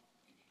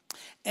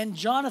 And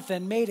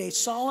Jonathan made a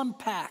solemn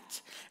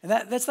pact, and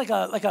that's like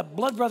a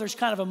blood brothers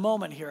kind of a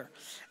moment here.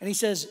 And he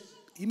says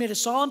he made a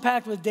solemn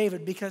pact with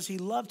David because he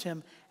loved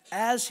him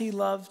as he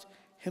loved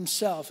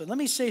himself. And let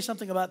me say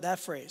something about that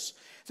phrase.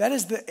 That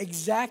is the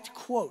exact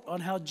quote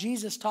on how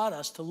Jesus taught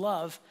us to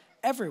love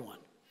everyone.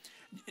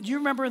 Do you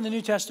remember in the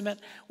New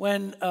Testament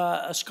when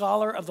a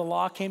scholar of the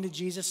law came to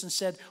Jesus and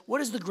said, what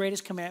is the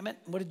greatest commandment?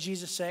 What did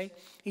Jesus say?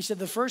 He said,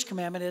 the first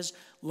commandment is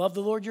love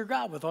the Lord your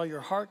God with all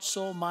your heart,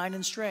 soul, mind,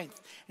 and strength.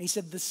 And he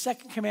said, the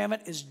second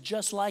commandment is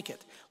just like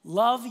it.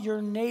 Love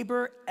your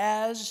neighbor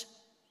as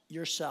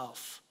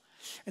yourself.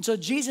 And so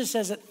Jesus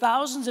says that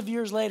thousands of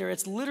years later,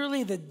 it's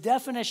literally the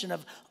definition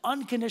of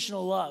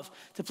unconditional love,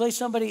 to place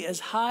somebody as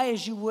high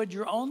as you would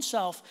your own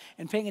self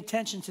and paying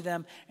attention to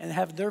them and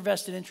have their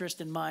vested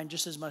interest in mind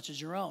just as much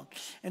as your own.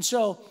 And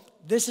so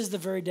this is the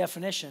very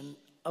definition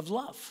of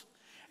love.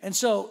 And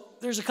so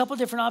there's a couple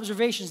different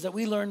observations that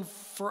we learn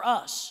for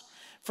us.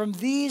 From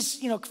these,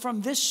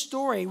 from this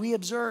story, we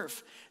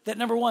observe that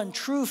number one,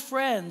 true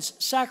friends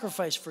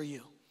sacrifice for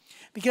you.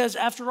 Because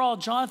after all,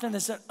 Jonathan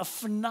is a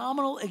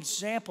phenomenal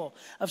example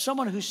of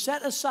someone who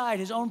set aside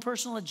his own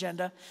personal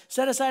agenda,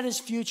 set aside his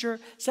future,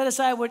 set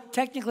aside what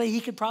technically he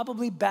could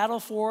probably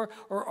battle for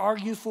or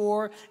argue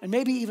for and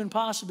maybe even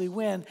possibly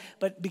win.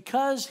 But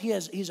because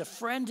he's a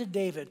friend to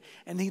David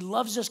and he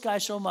loves this guy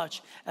so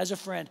much as a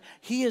friend,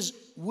 he is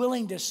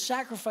willing to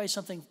sacrifice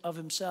something of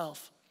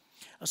himself.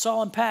 A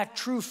solemn pact,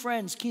 true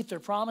friends keep their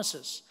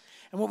promises.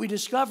 And what we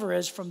discover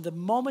is from the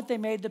moment they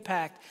made the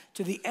pact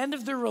to the end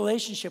of their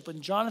relationship,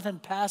 when Jonathan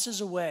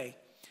passes away,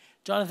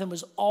 Jonathan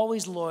was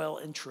always loyal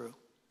and true.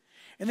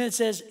 And then it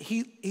says,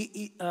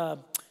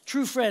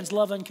 true friends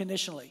love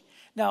unconditionally.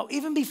 Now,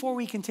 even before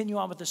we continue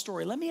on with the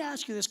story, let me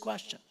ask you this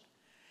question.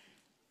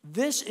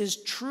 This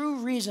is true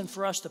reason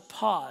for us to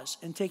pause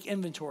and take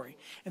inventory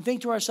and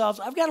think to ourselves,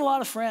 I've got a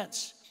lot of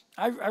friends.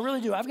 I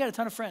really do. I've got a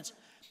ton of friends.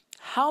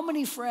 How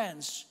many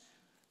friends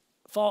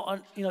fall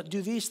on,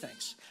 do these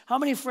things? How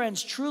many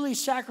friends truly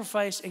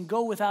sacrifice and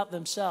go without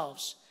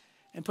themselves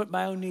and put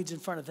my own needs in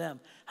front of them?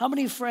 How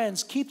many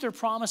friends keep their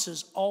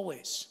promises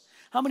always?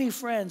 How many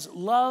friends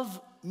love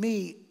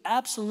me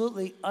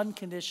absolutely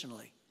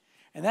unconditionally?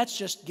 And that's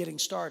just getting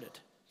started.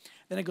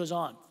 Then it goes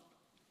on.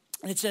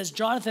 And it says,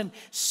 Jonathan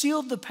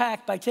sealed the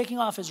pact by taking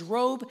off his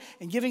robe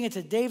and giving it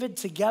to David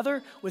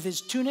together with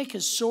his tunic,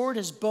 his sword,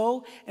 his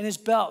bow, and his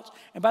belt.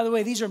 And by the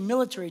way, these are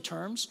military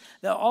terms.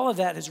 Now, all of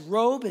that, his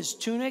robe, his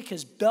tunic,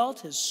 his belt,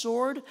 his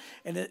sword,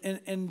 and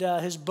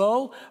his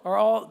bow are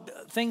all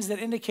things that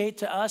indicate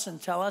to us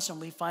and tell us,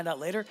 and we find out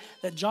later,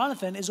 that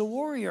Jonathan is a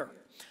warrior.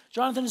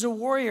 Jonathan is a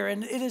warrior,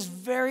 and it is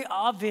very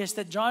obvious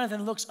that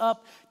Jonathan looks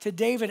up to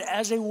David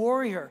as a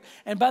warrior.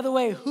 And by the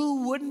way,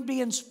 who wouldn't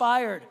be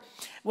inspired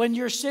when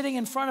you're sitting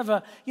in front of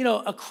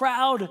a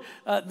crowd?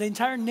 The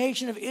entire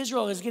nation of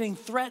Israel is getting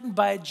threatened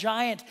by a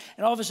giant,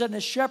 and all of a sudden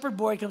a shepherd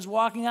boy comes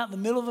walking out in the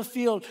middle of a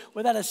field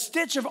without a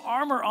stitch of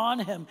armor on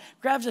him,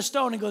 grabs a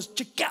stone and goes,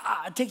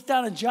 "Chika," takes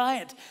down a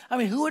giant. I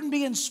mean, who wouldn't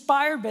be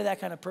inspired by that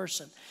kind of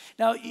person?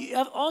 Now, you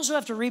also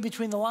have to read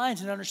between the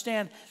lines and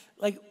understand,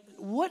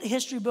 what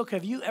history book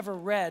have you ever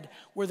read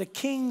where the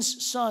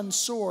king's son's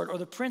sword or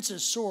the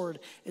prince's sword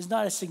is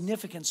not a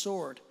significant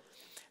sword?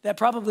 That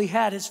probably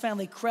had his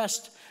family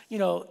crest,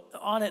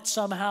 on it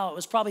somehow. It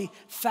was probably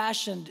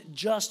fashioned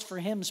just for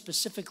him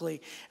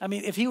specifically. I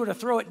mean, if he were to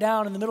throw it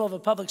down in the middle of a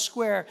public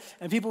square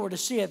and people were to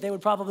see it, they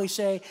would probably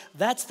say,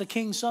 that's the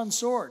king's son's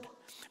sword.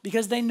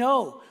 Because they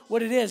know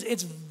what it is.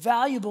 It's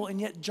valuable,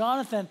 and yet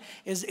Jonathan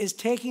is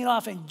taking it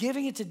off and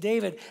giving it to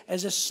David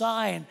as a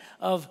sign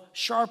of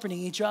sharpening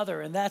each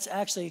other. And that's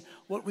actually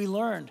what we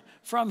learned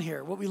from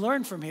here. What we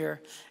learned from here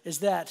is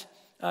that,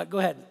 go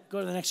ahead,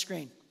 go to the next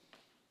screen,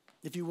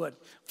 if you would.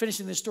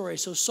 Finishing the story.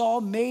 So Saul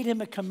made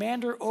him a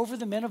commander over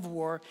the men of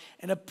war,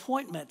 an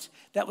appointment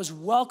that was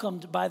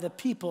welcomed by the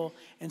people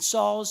and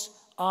Saul's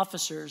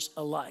officers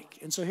alike.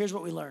 And so here's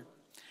what we learned.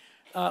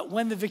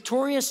 When the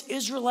victorious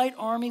Israelite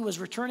army was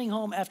returning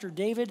home after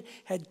David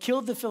had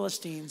killed the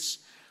Philistines,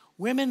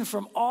 women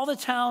from all the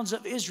towns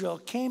of Israel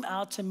came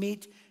out to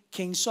meet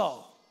King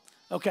Saul.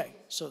 Okay,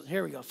 so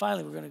here we go.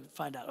 Finally, we're going to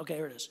find out. Okay,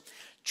 here it is.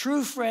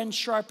 True friends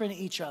sharpen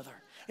each other.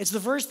 It's the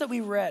verse that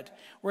we read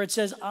where it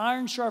says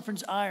iron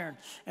sharpens iron.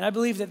 And I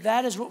believe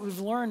that is what we've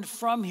learned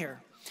from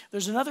here.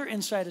 There's another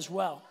insight as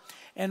well.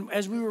 And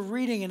as we were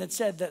reading, and it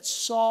said that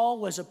Saul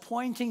was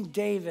appointing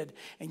David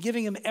and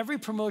giving him every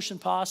promotion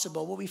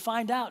possible. What we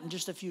find out in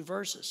just a few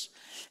verses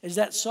is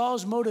that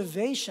Saul's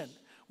motivation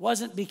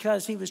wasn't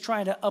because he was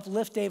trying to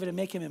uplift David and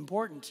make him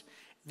important.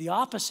 The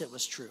opposite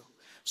was true.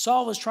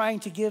 Saul was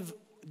trying to give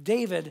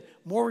David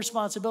more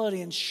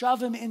responsibility and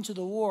shove him into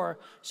the war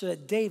so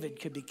that David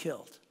could be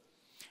killed.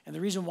 And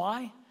the reason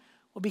why?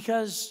 Well,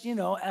 because,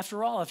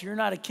 after all, if you're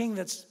not a king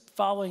that's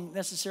following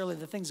necessarily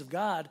the things of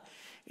God,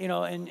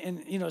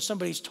 and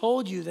somebody's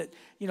told you that,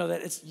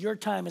 that it's your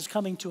time is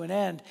coming to an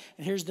end,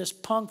 and here's this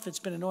punk that's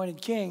been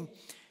anointed king,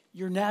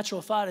 your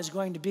natural thought is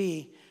going to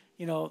be,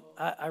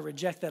 I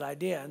reject that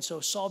idea. And so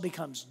Saul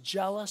becomes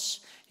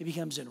jealous. He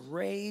becomes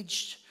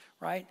enraged,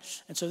 right?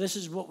 And so this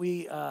is what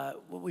we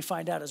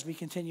find out as we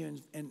continue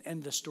and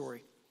end the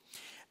story.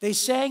 They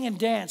sang and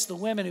danced, the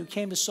women who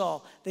came to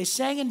Saul. They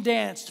sang and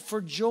danced for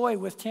joy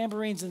with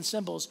tambourines and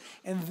cymbals,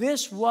 and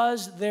this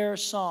was their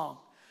song.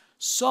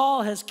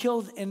 Saul has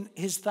killed in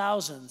his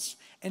thousands,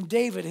 and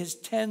David his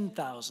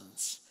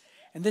 10,000s.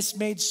 And this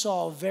made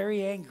Saul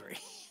very angry.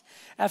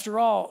 After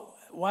all,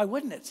 why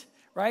wouldn't it,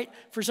 right?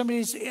 For somebody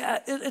to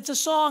say, it's a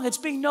song, it's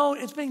being known,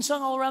 it's being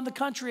sung all around the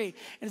country.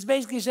 And it's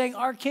basically saying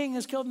our king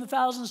is killed in the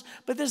thousands,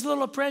 but this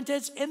little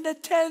apprentice in the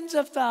tens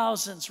of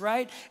thousands,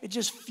 right? It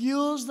just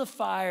fuels the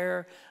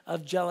fire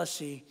of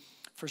jealousy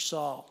for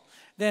Saul.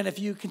 Then if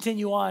you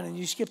continue on and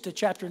you skip to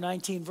chapter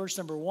 19, verse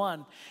number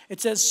 1,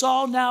 it says,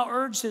 Saul now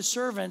urged his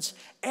servants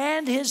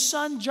and his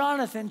son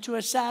Jonathan to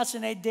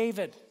assassinate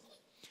David.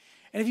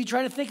 And if you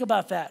try to think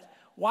about that,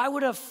 why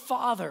would a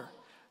father,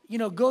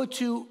 go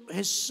to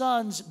his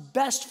son's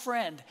best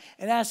friend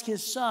and ask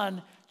his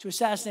son to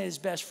assassinate his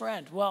best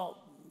friend?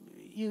 Well,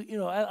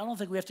 I don't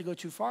think we have to go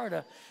too far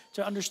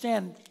to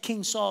understand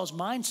King Saul's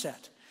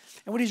mindset.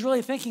 And what he's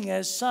really thinking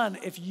is, son,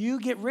 if you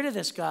get rid of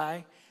this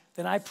guy,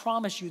 then I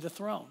promise you the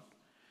throne.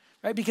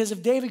 Right? Because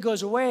if David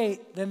goes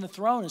away, then the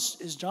throne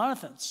is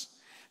Jonathan's.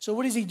 So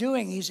what is he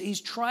doing? He's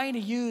trying to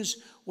use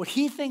what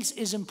he thinks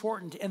is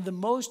important and the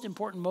most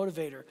important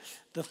motivator,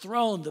 the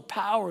throne, the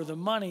power, the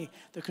money,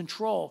 the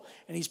control,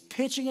 and he's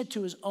pitching it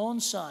to his own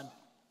son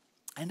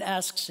and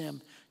asks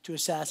him to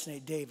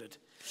assassinate David.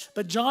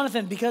 But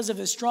Jonathan, because of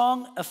his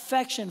strong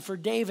affection for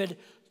David,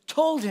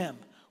 told him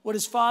what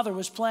his father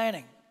was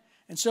planning.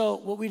 And so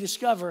what we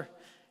discover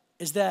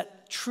is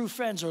that true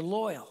friends are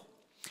loyal.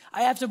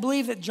 I have to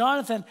believe that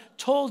Jonathan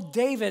told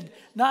David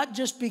not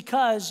just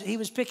because he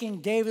was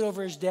picking David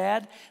over his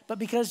dad, but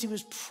because he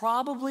was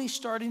probably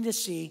starting to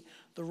see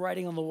the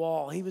writing on the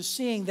wall. He was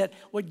seeing that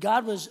what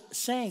God was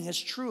saying is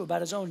true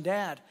about his own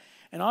dad.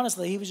 And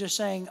honestly, he was just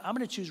saying, I'm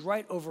going to choose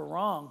right over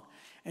wrong.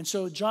 And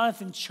so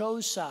Jonathan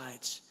chose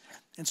sides.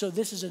 And so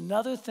this is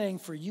another thing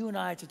for you and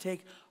I to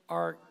take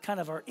our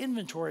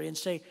inventory and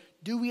say,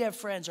 do we have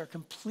friends that are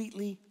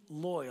completely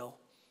loyal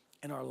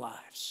in our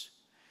lives?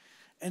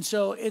 And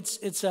so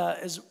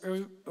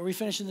are we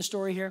finishing the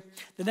story here?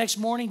 The next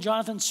morning,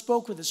 Jonathan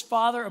spoke with his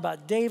father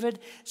about David,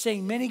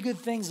 saying many good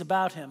things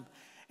about him.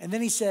 And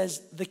then he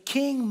says, the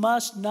king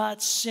must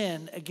not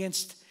sin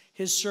against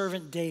his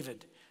servant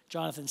David,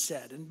 Jonathan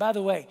said. And by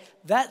the way,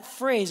 that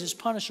phrase is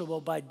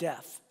punishable by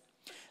death.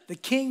 The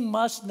king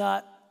must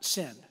not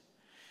sin.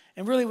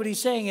 And really what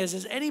he's saying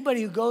is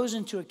anybody who goes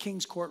into a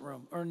king's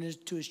courtroom or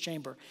into his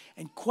chamber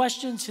and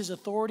questions his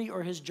authority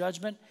or his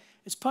judgment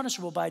is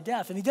punishable by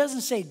death. And he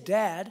doesn't say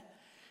dad.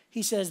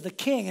 He says the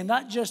king, and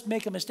not just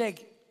make a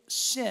mistake,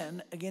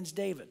 sin against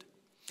David.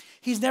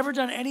 He's never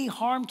done any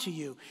harm to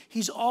you.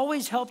 He's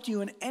always helped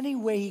you in any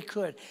way he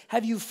could.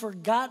 Have you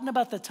forgotten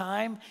about the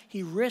time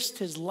he risked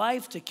his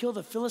life to kill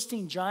the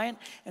Philistine giant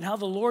and how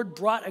the Lord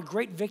brought a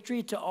great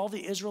victory to all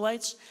the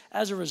Israelites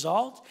as a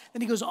result?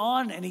 Then he goes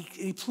on and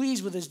he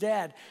pleads with his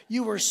dad.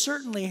 You were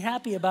certainly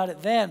happy about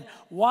it then.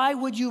 Why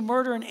would you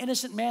murder an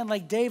innocent man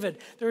like David?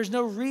 There is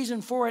no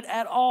reason for it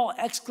at all!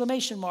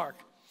 Exclamation mark.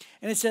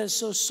 And it says,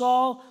 so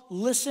Saul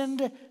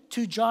listened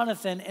to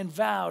Jonathan and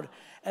vowed,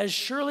 as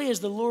surely as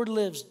the Lord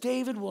lives,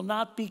 David will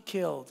not be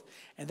killed.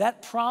 And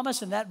that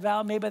promise and that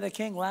vow made by the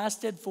king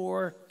lasted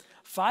for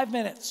 5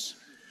 minutes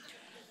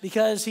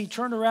because he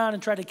turned around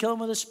and tried to kill him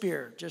with a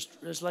spear,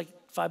 just like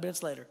 5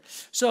 minutes later.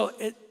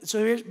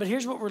 But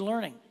here's what we're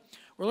learning.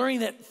 We're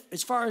learning that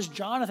as far as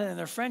Jonathan and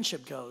their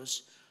friendship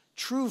goes,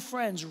 true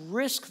friends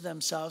risk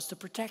themselves to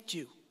protect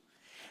you.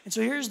 And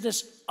so here's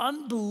this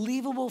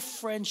unbelievable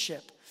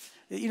friendship,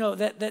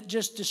 that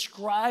just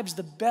describes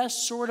the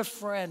best sort of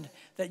friend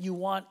that you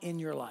want in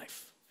your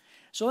life.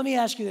 So let me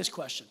ask you this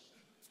question.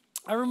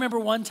 I remember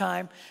one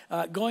time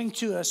going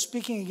to a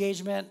speaking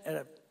engagement at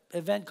an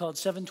event called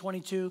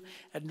 722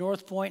 at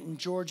North Point in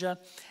Georgia,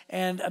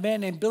 and a man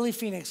named Billy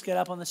Phoenix got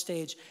up on the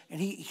stage, and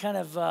he kind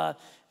of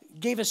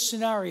gave a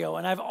scenario,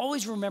 and I've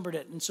always remembered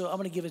it, and so I'm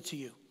going to give it to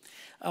you.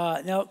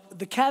 Now,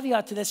 the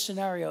caveat to this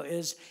scenario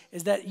is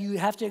that you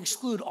have to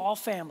exclude all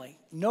family.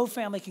 No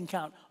family can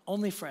count,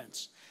 only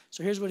friends.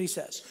 So here's what he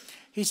says.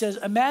 He says,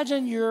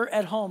 imagine you're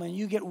at home and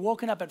you get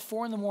woken up at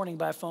 4 a.m.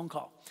 by a phone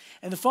call.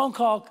 And the phone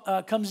call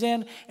comes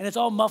in and it's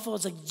all muffled.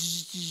 It's like,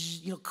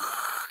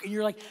 and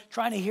you're like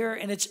trying to hear,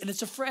 and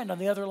it's a friend on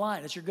the other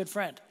line. It's your good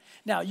friend.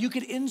 Now, you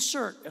could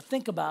insert or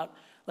think about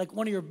like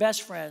one of your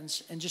best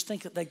friends and just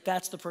think that like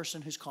that's the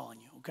person who's calling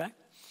you, okay?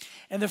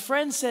 And the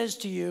friend says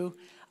to you,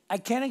 I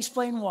can't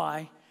explain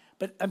why,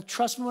 but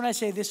trust me when I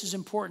say this is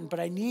important, but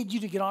I need you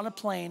to get on a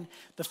plane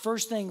the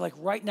first thing, like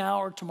right now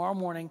or tomorrow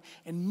morning,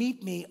 and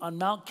meet me on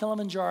Mount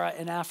Kilimanjaro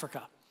in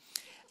Africa.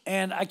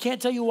 And I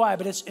can't tell you why,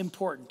 but it's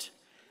important.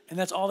 And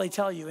that's all they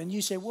tell you. And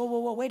you say,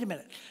 whoa, wait a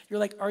minute. You're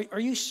like, are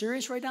you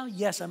serious right now?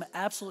 Yes, I'm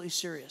absolutely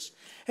serious.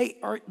 Hey,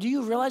 do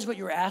you realize what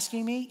you're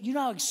asking me? You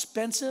know how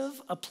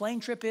expensive a plane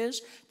trip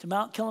is to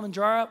Mount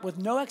Kilimanjaro with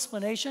no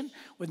explanation,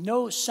 with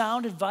no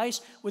sound advice,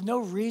 with no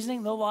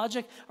reasoning, no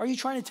logic? Are you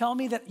trying to tell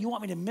me that you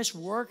want me to miss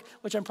work,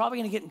 which I'm probably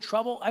going to get in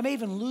trouble? I may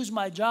even lose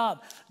my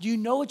job. Do you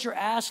know what you're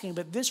asking?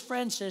 But this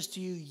friend says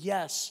to you,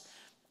 yes,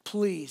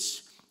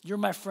 please. You're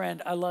my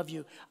friend. I love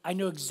you. I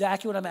know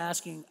exactly what I'm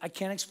asking. I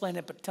can't explain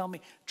it, but tell me,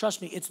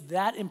 trust me, it's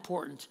that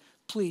important.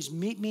 Please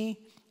meet me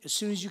as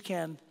soon as you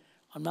can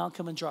on Mount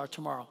Kilimanjaro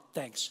tomorrow.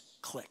 Thanks.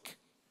 Click.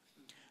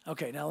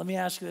 Okay, now let me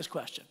ask you this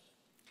question.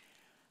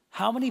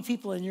 How many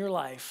people in your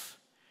life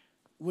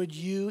would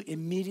you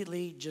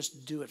immediately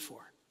just do it for?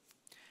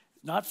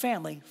 Not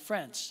family,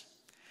 friends.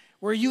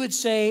 Where you would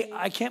say,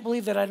 I can't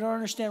believe that I don't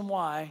understand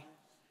why,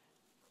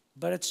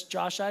 but it's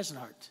Josh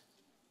Eisenhart.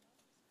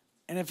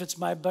 And if it's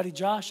my buddy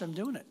Josh, I'm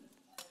doing it.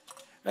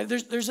 Right?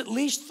 There's at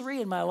least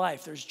 3 in my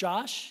life. There's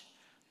Josh,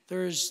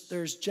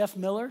 there's Jeff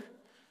Miller,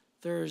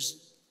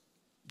 there's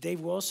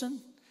Dave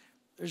Wilson,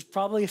 there's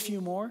probably a few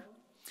more.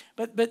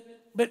 But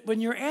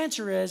when your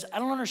answer is, I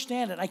don't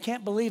understand it, I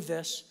can't believe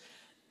this,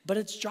 but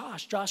it's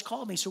Josh. Josh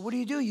called me. So what do?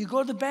 You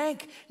go to the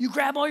bank, you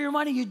grab all your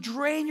money, you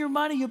drain your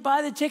money, you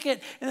buy the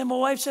ticket, and then my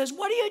wife says,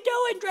 what are you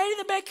doing? Draining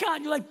the bank account.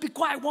 And you're like, be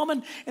quiet,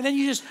 woman. And then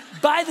you just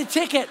buy the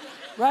ticket.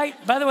 Right?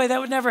 By the way, that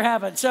would never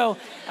happen. So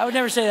I would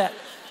never say that.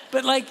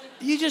 But like,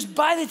 you just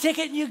buy the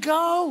ticket and you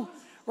go,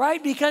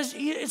 right? Because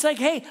it's like,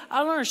 hey, I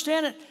don't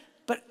understand it.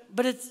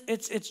 But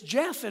it's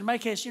Jeff. In my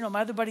case,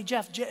 my other buddy,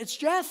 Jeff. It's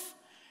Jeff.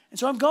 And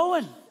so I'm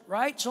going,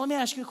 right? So let me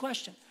ask you a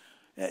question.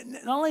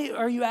 Not only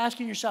are you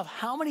asking yourself,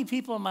 how many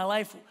people in my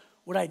life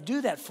would I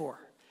do that for?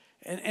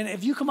 And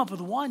if you come up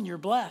with one, you're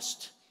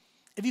blessed.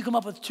 If you come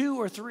up with 2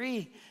 or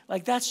 3,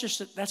 like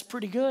that's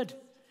pretty good,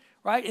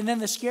 right? And then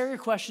the scarier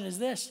question is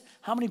this: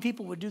 how many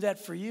people would do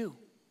that for you?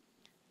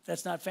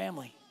 That's not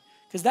family.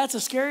 Because that's a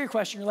scarier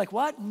question. You're like,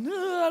 what? No,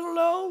 I don't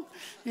know.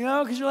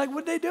 Because you're like,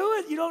 would they do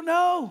it? You don't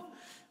know.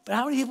 But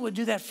how many people would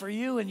do that for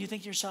you? And you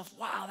think to yourself,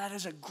 wow, that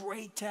is a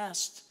great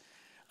test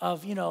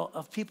of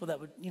people that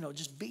would,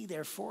 just be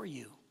there for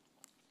you.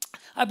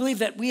 I believe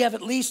that we have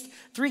at least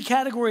 3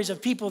 categories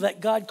of people that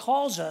God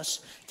calls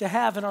us to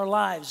have in our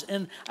lives.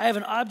 And I have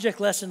an object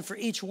lesson for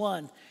each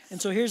one.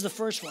 And so here's the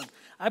first one.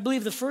 I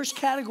believe the first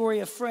category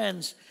of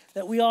friends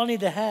that we all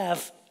need to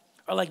have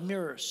are like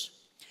mirrors.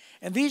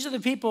 And these are the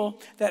people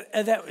that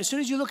as soon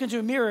as you look into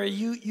a mirror,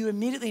 you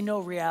immediately know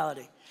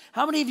reality.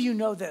 How many of you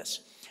know this?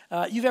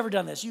 You've ever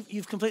done this?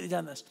 You've completely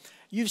done this.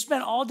 You've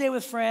spent all day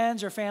with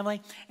friends or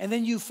family, and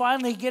then you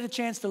finally get a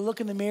chance to look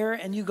in the mirror,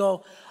 and you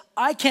go,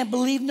 I can't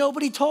believe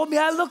nobody told me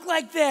I look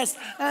like this.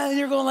 And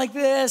you're going like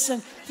this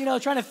and,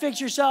 trying to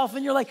fix yourself.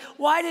 And you're like,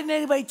 why didn't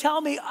anybody tell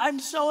me? I'm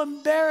so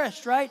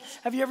embarrassed, right?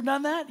 Have you ever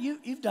done that?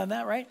 You've done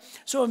that, right?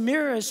 So a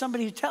mirror is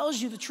somebody who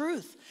tells you the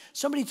truth.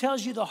 Somebody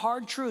tells you the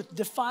hard truth,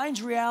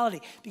 defines reality.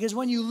 Because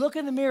when you look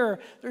in the mirror,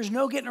 there's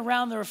no getting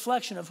around the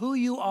reflection of who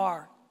you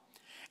are.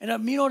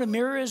 And you know what a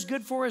mirror is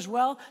good for as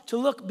well? To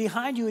look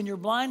behind you in your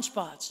blind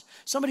spots.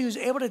 Somebody who's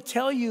able to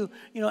tell you,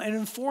 and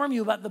inform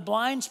you about the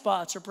blind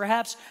spots, or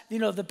perhaps,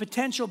 the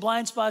potential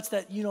blind spots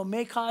that,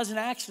 may cause an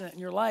accident in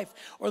your life,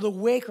 or the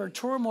wake or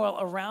turmoil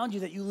around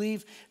you that you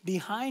leave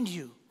behind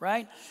you,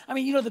 right? I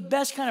mean, the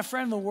best kind of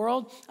friend in the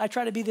world, I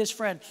try to be this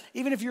friend.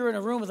 Even if you're in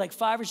a room with like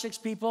 5 or 6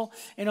 people,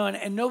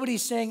 and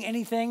nobody's saying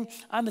anything,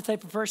 I'm the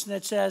type of person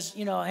that says,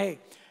 hey,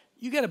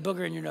 you got a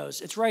booger in your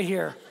nose. It's right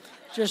here.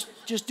 Just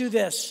do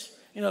this.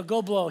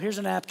 Go blow. Here's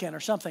a napkin or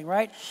something,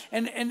 right?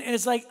 And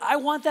it's like, I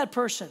want that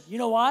person. You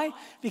know why?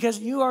 Because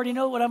you already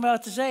know what I'm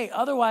about to say.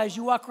 Otherwise,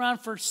 you walk around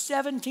for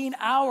 17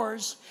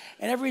 hours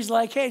and everybody's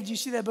like, hey, did you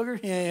see that booger?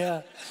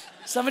 Yeah.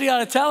 Somebody ought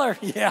to tell her.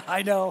 Yeah,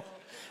 I know.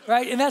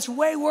 Right? And that's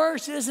way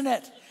worse, isn't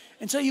it?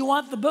 And so you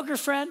want the booger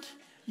friend.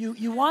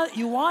 You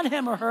want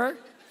him or her.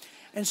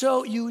 And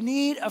so you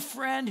need a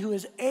friend who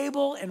is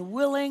able and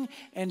willing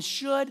and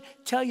should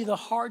tell you the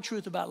hard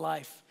truth about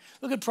life.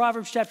 Look at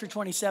Proverbs chapter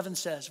 27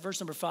 says, verse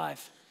number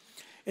 5.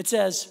 It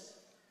says,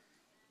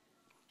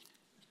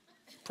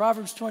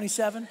 Proverbs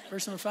 27,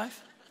 verse number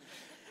 5.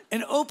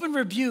 An open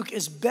rebuke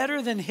is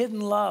better than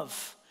hidden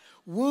love.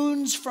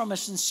 Wounds from a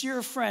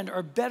sincere friend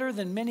are better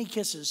than many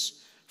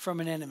kisses from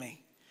an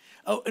enemy.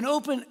 Oh, an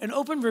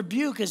open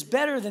rebuke is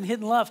better than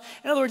hidden love.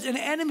 In other words, an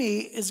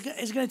enemy is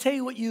going to tell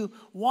you what you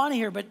want to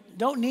hear, but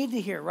don't need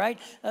to hear, right?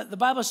 The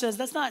Bible says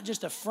that's not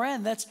just a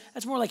friend.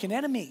 That's more like an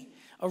enemy.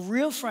 A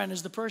real friend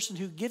is the person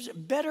who gives.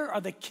 Better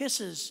are the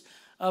kisses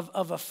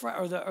of a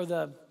friend, or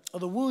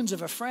the wounds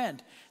of a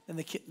friend than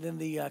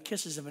the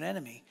kisses of an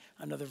enemy.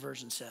 Another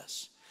version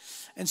says.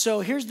 And so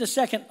here's the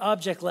second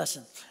object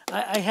lesson.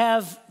 I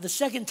have the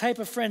second type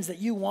of friends that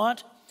you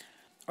want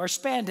are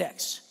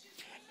spandex.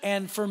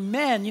 And for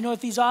men, you know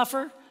what these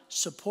offer?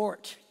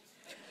 Support.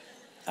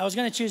 I was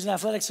going to choose an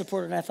athletic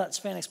supporter, and I thought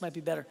spandex might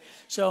be better.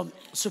 So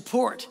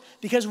support,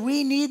 because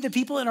we need the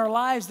people in our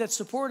lives that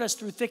support us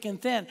through thick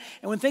and thin.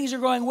 And when things are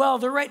going well,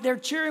 they're right there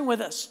cheering with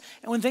us.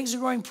 And when things are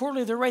going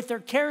poorly, they're right there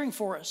caring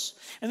for us.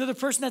 And they're the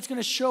person that's going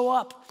to show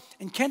up.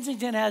 And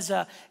Kensington has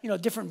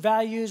different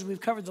values.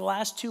 We've covered the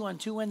last 2 on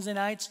 2 Wednesday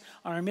nights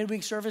on our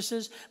midweek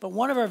services. But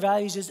one of our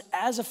values is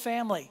as a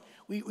family.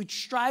 We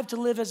strive to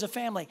live as a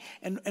family.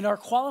 And our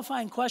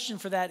qualifying question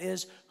for that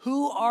is,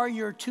 who are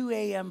your 2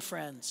 a.m.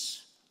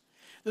 friends?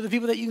 They're the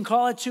people that you can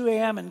call at 2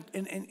 a.m.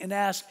 and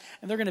ask,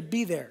 and they're going to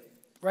be there,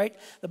 right?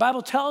 The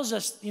Bible tells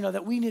us,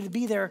 that we need to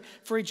be there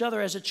for each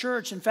other as a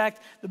church. In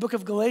fact, the book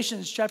of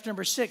Galatians, chapter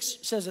number 6,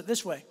 says it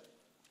this way.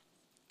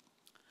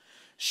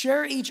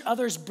 Share each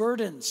other's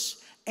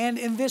burdens, and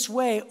in this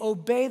way,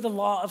 obey the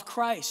law of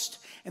Christ.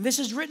 And this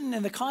is written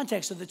in the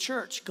context of the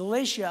church.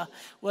 Galatia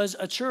was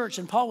a church,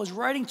 and Paul was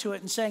writing to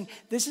it and saying,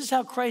 this is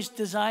how Christ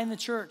designed the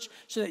church,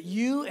 so that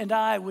you and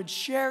I would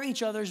share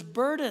each other's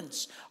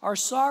burdens, our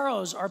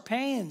sorrows, our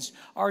pains,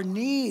 our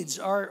needs,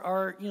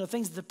 our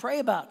things to pray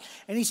about.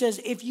 And he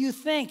says, if you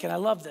think, and I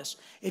love this,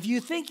 if you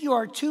think you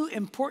are too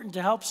important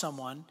to help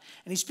someone,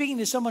 and he's speaking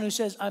to someone who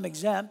says, I'm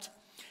exempt,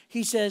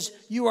 he says,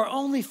 you are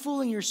only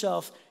fooling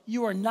yourself.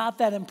 You are not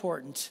that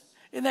important.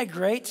 Isn't that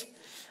great?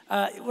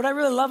 What I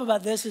really love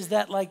about this is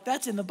that,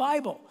 that's in the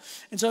Bible.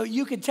 And so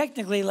you could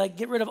technically,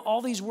 get rid of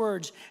all these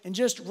words and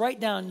just write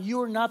down,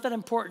 you are not that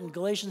important,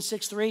 Galatians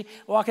 6:3,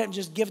 walk out and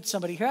just give it to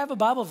somebody. Here, I have a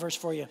Bible verse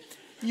for you.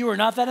 You are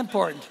not that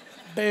important.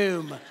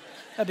 Boom.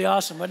 That'd be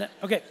awesome, wouldn't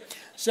it? Okay,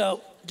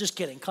 so just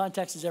kidding.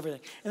 Context is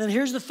everything. And then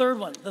here's the third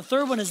one. The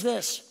third one is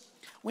this.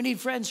 We need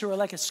friends who are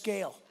like a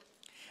scale.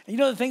 And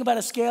the thing about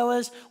a scale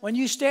is when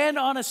you stand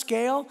on a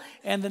scale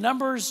and the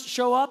numbers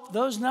show up,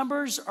 those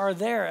numbers are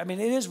there. I mean,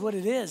 it is what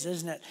it is,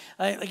 isn't it?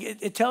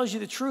 It tells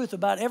you the truth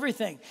about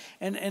everything.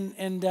 And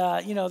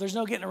there's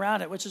no getting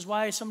around it, which is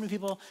why so many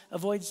people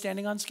avoid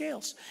standing on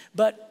scales.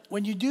 But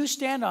when you do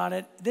stand on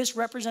it, this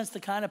represents the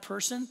kind of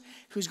person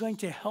who's going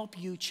to help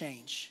you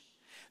change.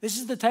 This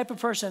is the type of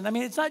person, I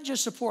mean, it's not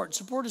just support.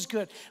 Support is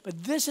good,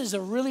 but this is a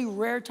really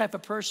rare type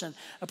of person,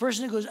 a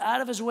person who goes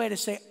out of his way to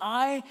say,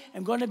 I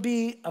am going to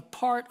be a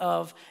part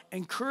of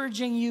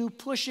encouraging you,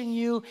 pushing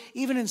you,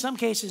 even in some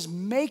cases,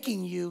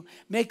 making you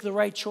make the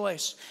right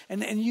choice.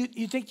 And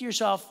you think to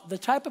yourself, the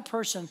type of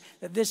person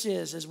that this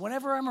is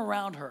whenever I'm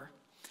around her,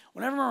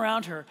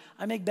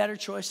 I make better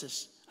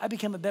choices. I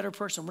become a better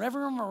person.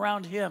 Whenever I'm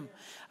around him,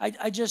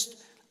 I just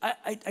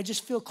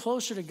feel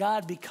closer to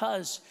God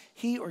because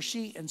he or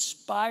she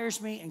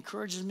inspires me,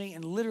 encourages me,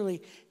 and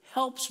literally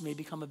helps me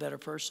become a better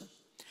person.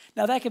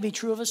 Now, that could be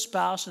true of a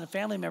spouse and a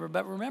family member,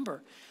 but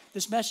remember,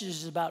 this message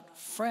is about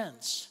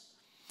friends.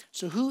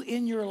 So who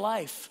in your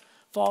life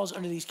falls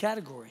under these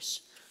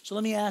categories? So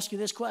let me ask you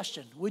this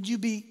question. Would you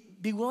be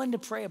willing to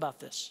pray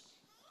about this?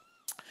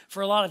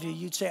 For a lot of you,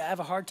 you'd say, I have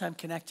a hard time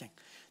connecting.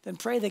 Then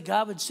pray that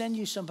God would send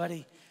you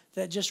somebody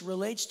that just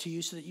relates to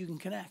you so that you can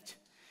connect.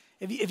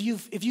 If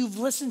you've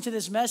listened to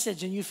this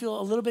message and you feel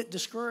a little bit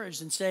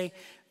discouraged and say,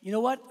 you know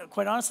what,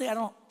 quite honestly, I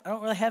don't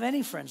really have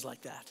any friends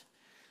like that,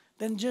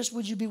 then just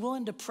would you be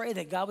willing to pray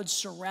that God would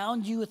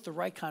surround you with the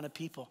right kind of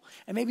people?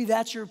 And maybe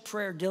that's your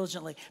prayer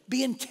diligently.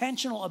 Be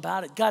intentional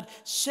about it. God,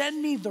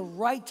 send me the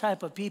right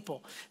type of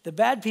people, the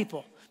bad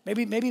people.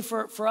 Maybe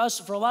for us,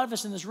 for a lot of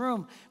us in this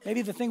room,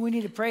 maybe the thing we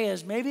need to pray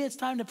is maybe it's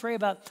time to pray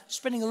about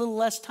spending a little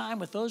less time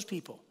with those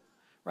people.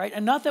 Right?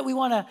 And not that we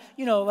want to,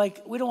 we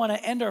don't want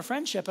to end our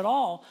friendship at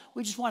all.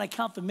 We just want to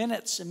count the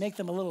minutes and make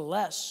them a little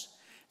less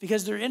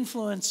because their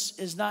influence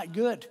is not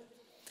good.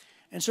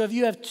 And so if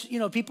you have,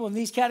 people in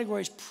these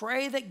categories,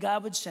 pray that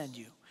God would send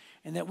you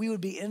and that we would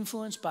be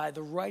influenced by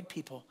the right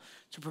people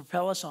to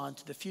propel us on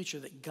to the future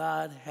that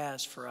God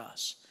has for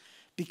us.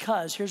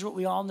 Because here's what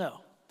we all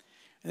know.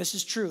 And this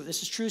is true.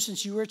 This is true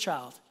since you were a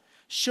child.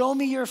 Show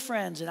me your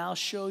friends and I'll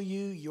show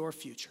you your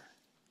future.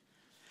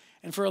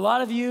 And for a lot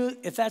of you,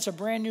 if that's a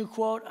brand new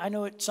quote, I know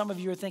what some of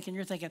you are thinking.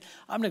 You're thinking,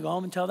 I'm going to go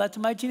home and tell that to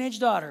my teenage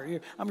daughter.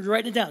 I'm going to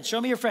write it down. Show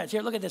me your friends.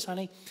 Here, look at this,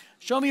 honey.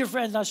 Show me your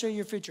friends and I'll show you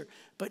your future.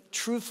 But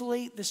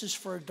truthfully, this is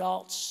for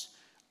adults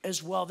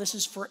as well. This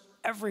is for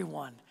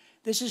everyone.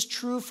 This is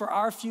true for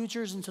our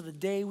futures until the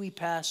day we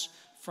pass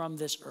from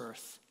this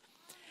earth.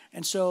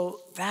 And so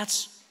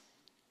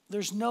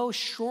there's no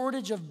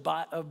shortage of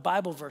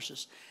Bible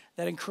verses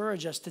that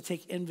encourage us to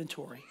take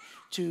inventory,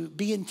 to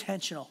be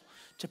intentional,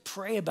 to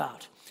pray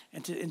about,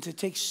 and to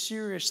take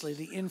seriously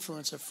the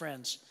influence of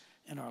friends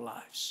in our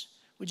lives.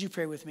 Would you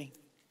pray with me?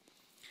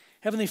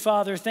 Heavenly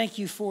Father, thank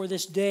you for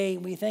this day.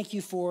 We thank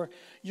you for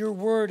your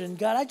word. And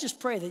God, I just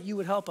pray that you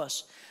would help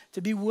us to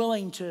be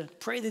willing to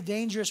pray the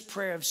dangerous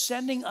prayer of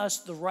sending us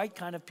the right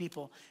kind of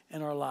people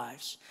in our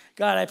lives.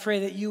 God, I pray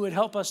that you would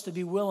help us to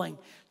be willing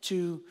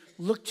to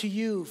look to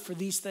you for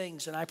these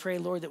things. And I pray,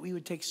 Lord, that we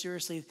would take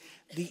seriously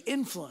the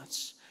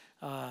influences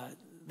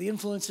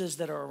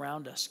that are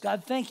around us.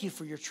 God, thank you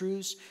for your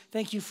truths.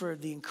 Thank you for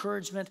the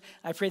encouragement.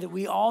 I pray that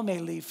we all may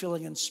leave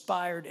feeling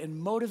inspired and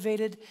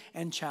motivated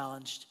and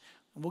challenged.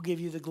 And we'll give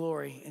you the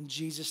glory in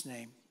Jesus'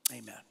 name.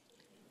 Amen.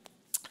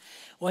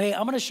 Well, hey,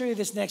 I'm going to show you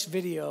this next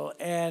video.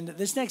 And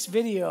this next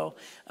video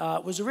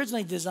was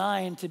originally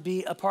designed to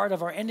be a part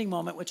of our ending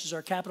moment, which is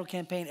our capital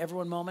campaign,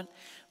 Everyone moment.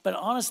 But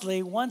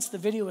honestly, once the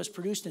video is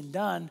produced and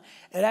done,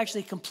 it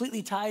actually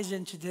completely ties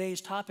into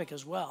today's topic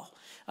as well.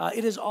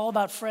 It is all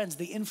about friends,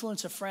 the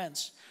influence of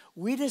friends.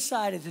 We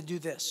decided to do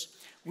this.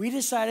 We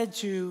decided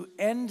to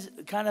end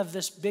kind of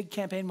this big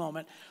campaign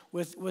moment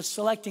with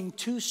selecting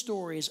 2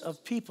 stories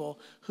of people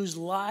whose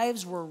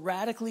lives were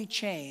radically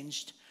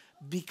changed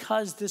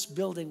because this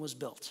building was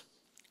built,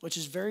 which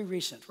is very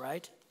recent,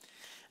 right?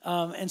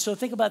 And so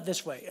think about it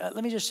this way.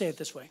 Let me just say it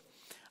this way.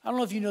 I don't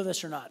know if you know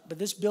this or not, but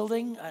this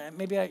building,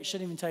 maybe I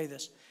shouldn't even tell you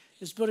this.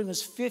 This building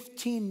was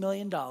 $15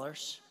 million,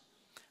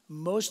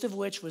 most of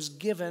which was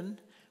given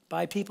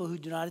by people who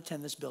do not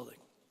attend this building.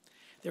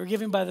 They were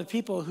given by the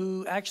people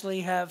who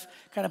actually have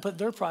kind of put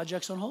their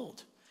projects on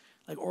hold.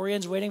 Like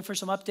Orion's waiting for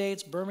some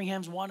updates,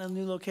 Birmingham's wanting a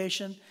new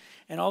location,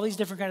 and all these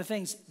different kind of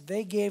things.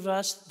 They gave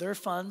us their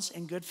funds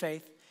in good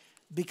faith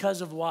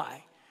because of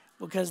why?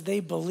 Because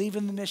they believe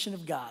in the mission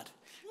of God.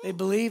 They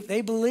believe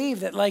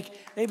that, like,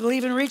 they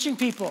believe in reaching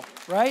people,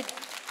 right?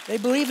 They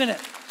believe in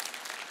it.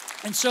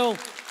 And so,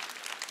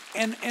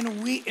 and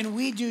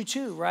we do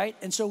too, right?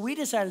 And so we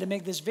decided to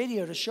make this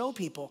video to show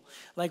people,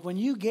 like, when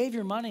you gave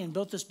your money and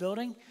built this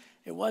building,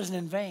 it wasn't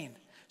in vain.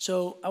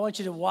 So I want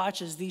you to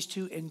watch as these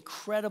 2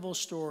 incredible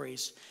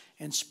stories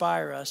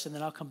inspire us, and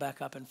then I'll come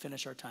back up and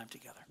finish our time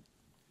together.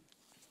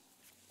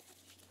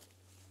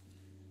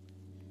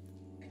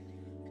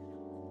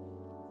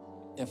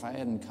 If I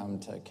hadn't come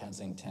to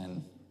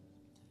Kensington,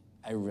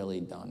 I really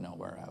don't know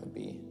where I would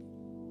be.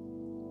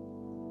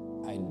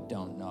 I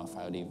don't know if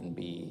I would even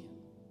be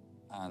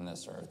on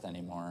this earth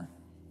anymore.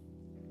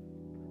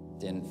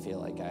 Didn't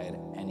feel like I had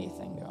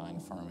anything going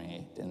for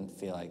me. Didn't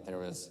feel like there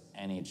was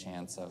any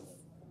chance of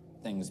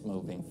things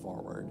moving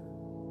forward.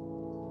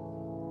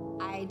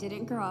 I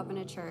didn't grow up in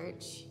a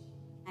church.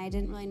 I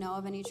didn't really know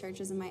of any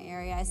churches in my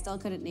area. I still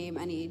couldn't name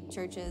any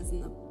churches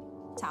in the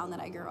town that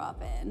I grew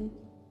up in.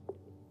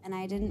 And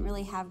I didn't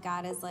really have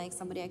God as like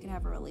somebody I could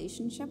have a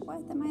relationship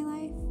with in my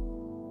life.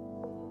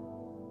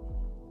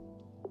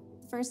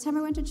 The first time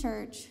I went to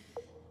church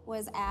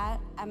was at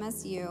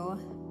MSU.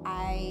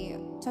 I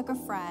took a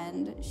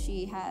friend.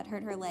 She had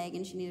hurt her leg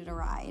and she needed a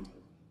ride.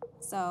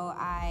 So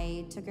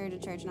I took her to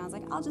church and I was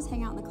like, I'll just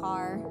hang out in the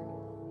car.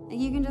 Like,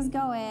 you can just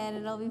go in,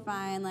 it'll be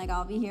fine. Like,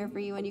 I'll be here for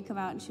you when you come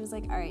out. And she was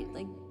like, all right,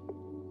 like,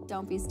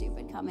 don't be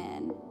stupid, come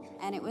in.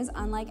 And it was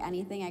unlike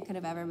anything I could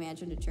have ever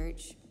imagined a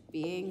church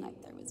being.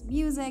 Like, there was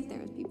music, there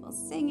was people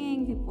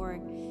singing, people were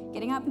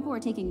getting up, people were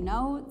taking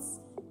notes.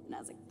 And I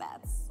was like,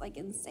 that's like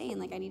insane.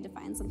 Like, I need to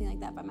find something like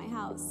that by my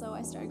house. So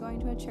I started going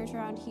to a church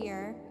around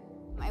here.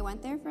 I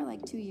went there for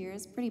like 2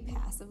 years, pretty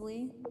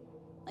passively.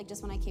 Like,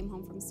 just when I came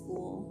home from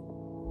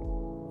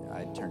school.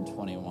 I turned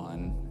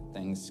 21.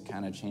 Things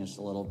kind of changed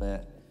a little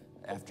bit.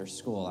 After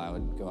school, I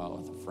would go out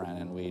with a friend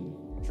and we'd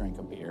drink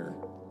a beer.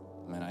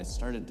 And I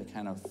started to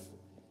kind of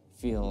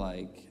feel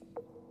like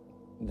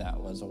that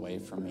was a way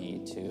for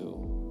me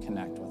to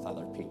connect with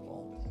other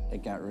people.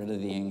 It got rid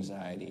of the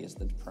anxieties,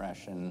 the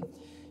depression.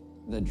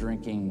 The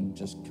drinking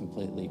just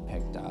completely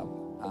picked up.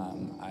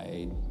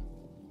 I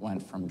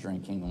went from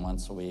drinking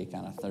once a week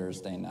on a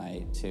Thursday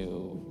night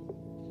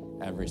to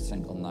every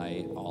single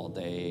night, all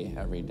day,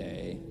 every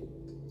day.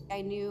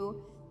 I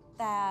knew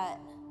that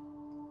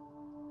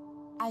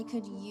I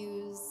could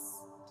use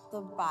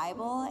the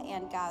Bible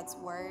and God's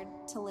word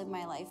to live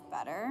my life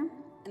better.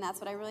 And that's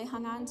what I really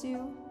hung on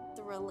to.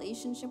 The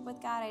relationship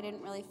with God, I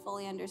didn't really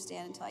fully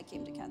understand until I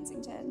came to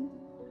Kensington.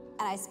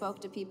 And I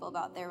spoke to people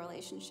about their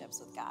relationships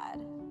with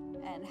God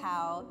and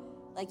how,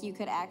 like, you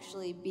could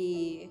actually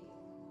be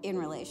in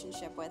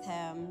relationship with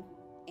him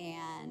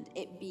and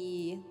it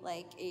be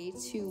like a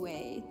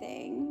two-way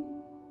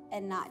thing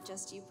and not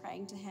just you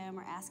praying to him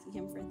or asking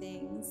him for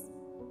things.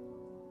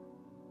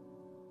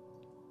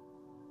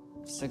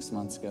 6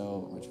 months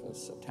ago, which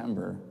was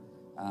September,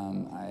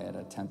 I had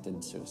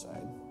attempted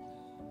suicide.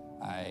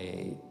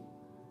 I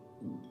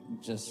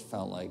just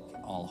felt like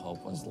all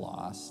hope was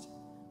lost.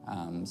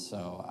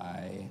 So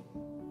I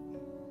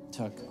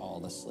took all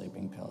the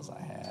sleeping pills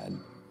I had.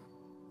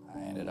 I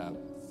ended up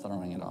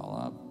throwing it all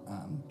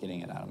up,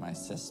 getting it out of my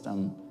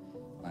system.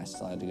 I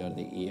still had to go to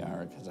the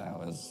ER because I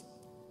was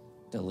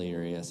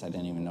delirious. I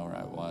didn't even know where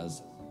I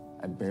was.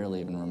 I barely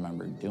even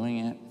remembered doing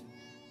it.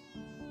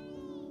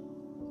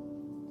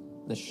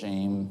 The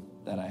shame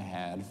that I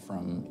had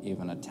from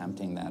even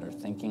attempting that or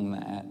thinking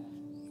that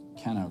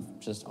kind of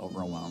just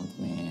overwhelmed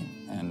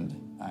me,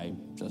 and I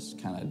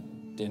just kind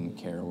of didn't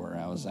care where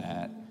I was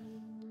at.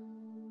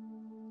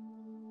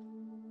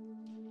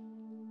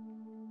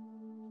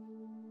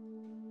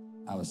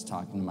 I was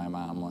talking to my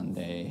mom one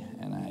day,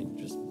 and I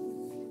just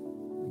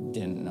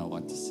didn't know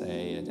what to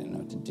say. I didn't know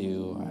what to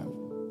do. I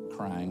was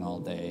crying all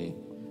day,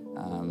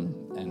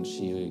 and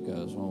she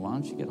goes, well, why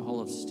don't you get a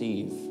hold of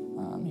Steve?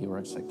 He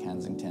works at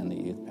Kensington, the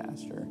youth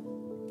pastor.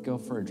 Go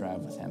for a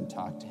drive with him,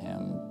 talk to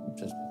him,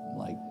 just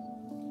like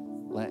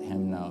let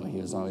him know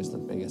he was always the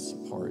biggest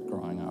support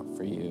growing up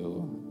for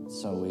you.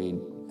 So we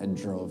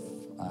drove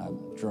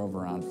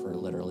around for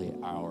literally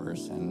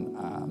hours, and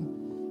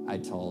I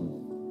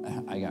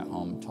got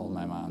home, told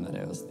my mom that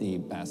it was the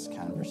best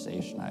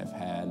conversation I've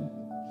had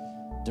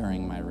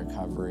during my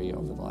recovery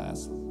over the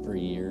last 3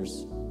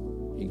 years.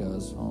 He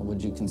goes, well,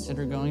 would you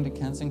consider going to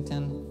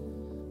Kensington?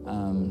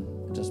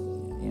 Just,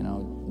 you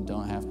know,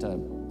 don't have to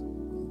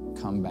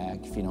come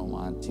back if you don't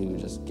want to,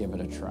 just give it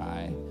a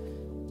try.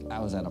 I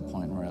was at a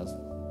point where I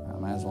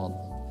might as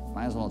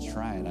well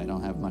try it. I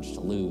don't have much to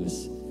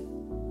lose.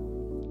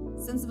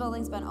 Since the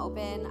building's been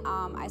open,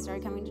 I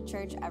started coming to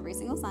church every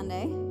single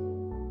Sunday.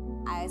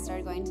 I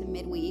started going to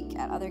midweek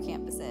at other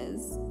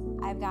campuses.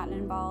 I've gotten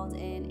involved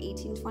in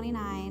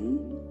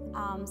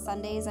 1829.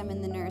 Sundays, I'm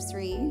in the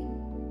nursery.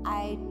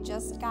 I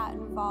just got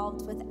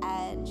involved with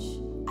Edge.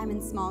 I'm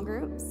in small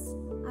groups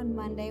on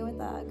Monday with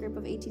a group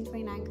of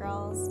 1829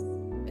 girls.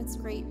 It's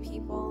great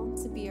people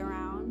to be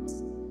around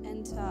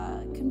and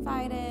to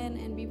confide in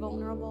and be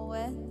vulnerable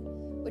with,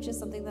 which is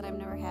something that I've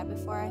never had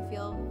before. I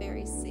feel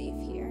very safe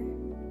here.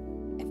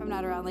 If I'm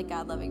not around like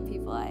God-loving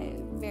people, I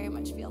very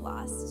much feel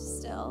lost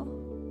still.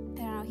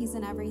 I don't know, he's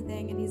in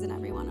everything and he's in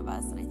every one of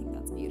us, and I think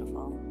that's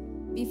beautiful.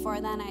 Before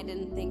then, I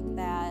didn't think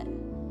that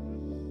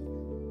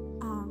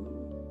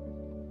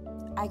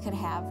I could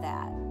have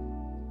that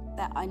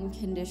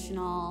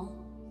unconditional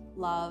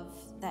love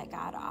that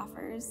God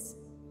offers.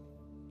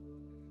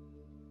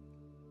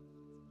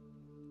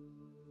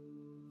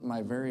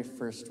 My very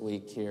first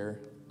week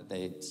here,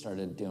 they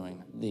started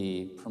doing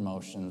the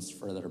promotions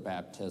for their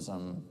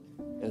baptism.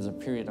 It was a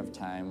period of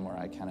time where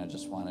I kind of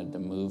just wanted to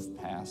move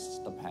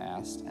past the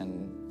past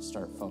and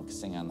start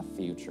focusing on the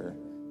future.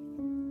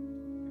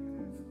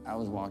 I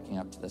was walking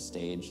up to the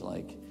stage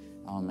like,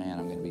 oh man,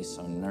 I'm gonna be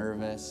so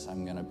nervous.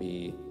 I'm gonna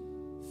be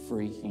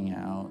freaking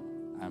out.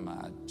 I'm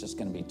just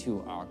gonna be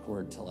too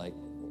awkward to like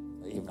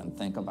even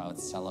think about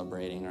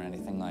celebrating or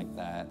anything like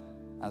that.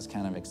 I was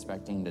kind of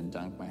expecting to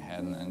dunk my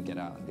head and then get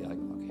out and be like,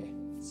 okay,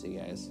 see you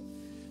guys.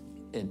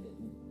 It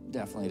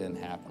definitely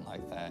didn't happen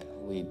like that.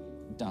 We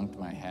dunked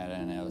my head,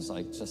 and it was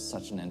like just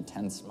such an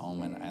intense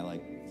moment. I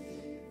like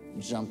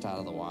jumped out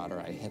of the water.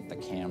 I hit the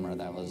camera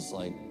that was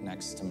like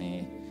next to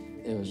me.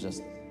 It was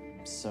just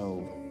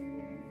so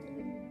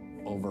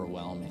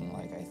overwhelming.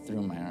 Like I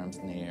threw my arms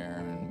in the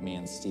air, and me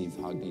and Steve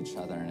hugged each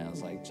other, and it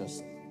was like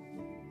just,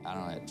 I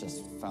don't know, it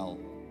just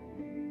felt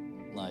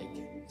like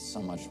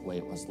so much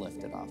weight was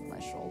lifted off my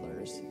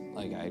shoulders.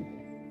 Like I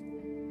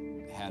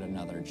had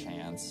another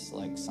chance,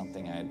 like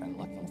something I had been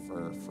looking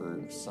for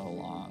so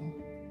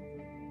long.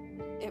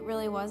 It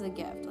really was a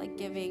gift, like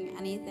giving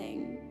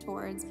anything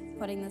towards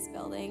putting this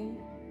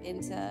building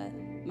into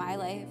my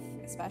life,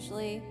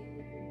 especially,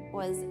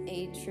 was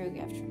a true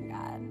gift from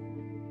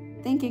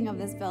God. Thinking of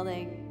this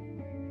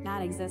building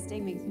not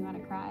existing makes me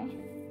want to cry,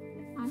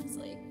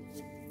 honestly.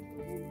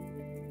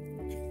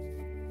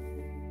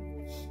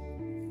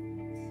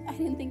 I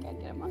didn't think I'd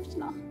get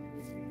emotional.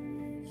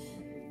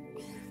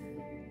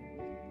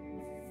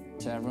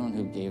 To everyone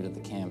who gave to the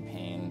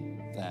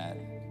campaign that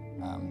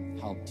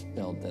helped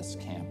build this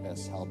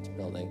campus, helped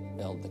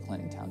build the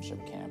Clinton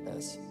Township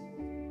campus,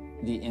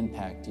 the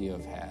impact you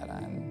have had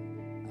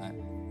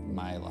on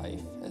my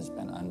life has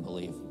been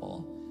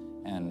unbelievable,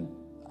 and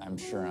I'm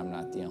sure I'm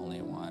not the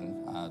only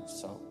one.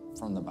 So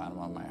from the bottom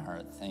of my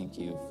heart, thank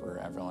you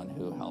for everyone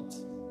who helped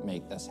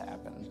make this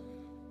happen.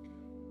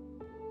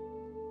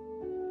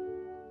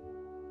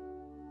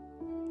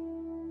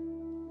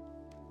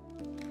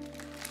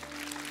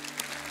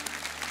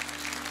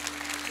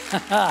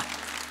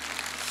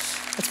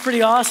 That's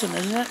pretty awesome,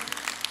 isn't it?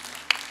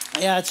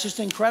 Yeah, it's just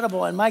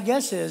incredible. And my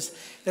guess is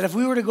that if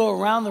we were to go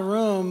around the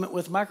room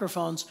with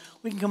microphones,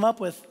 we can come up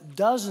with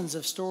dozens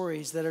of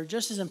stories that are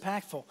just as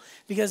impactful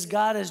because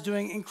God is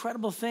doing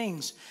incredible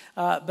things.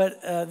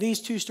 But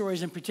these two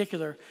stories in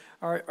particular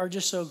are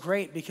just so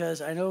great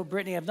because I know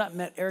Brittany, I've not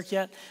met Eric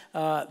yet,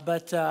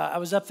 but I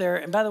was up there.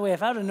 And by the way,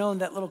 if I would have known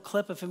that little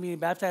clip of him being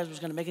baptized was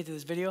going to make it to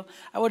this video,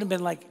 I would have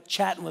been like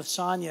chatting with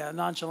Sonia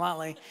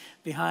nonchalantly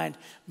behind.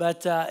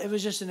 But it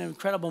was just an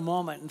incredible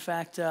moment. In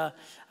fact, I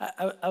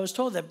was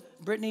told that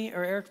Brittany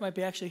or Eric might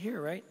be actually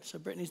here, right? So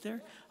Brittany's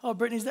there. Oh,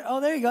 Brittany's there.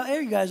 Oh, there you go.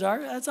 There you guys are.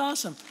 That's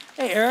awesome.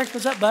 Hey, Eric,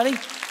 what's up, buddy?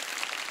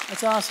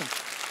 That's awesome.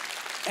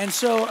 And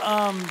so,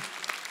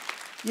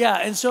 yeah,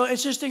 and so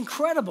it's just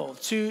incredible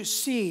to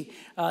see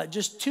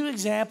just two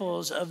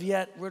examples of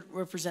yet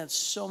represents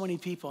so many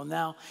people.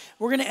 Now,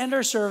 we're going to end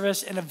our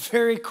service in a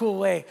very cool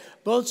way.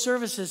 Both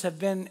services have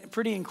been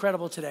pretty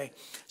incredible today.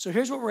 So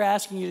here's what we're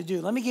asking you to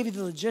do. Let me give you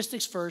the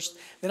logistics first,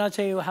 then I'll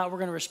tell you how we're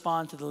going to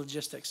respond to the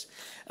logistics.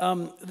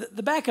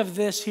 The back of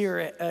this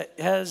here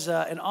has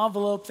an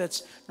envelope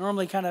that's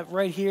normally kind of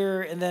right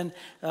here, and then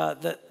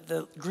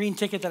the green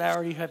ticket that I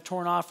already have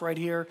torn off right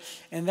here,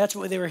 and that's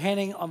what they were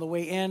handing on the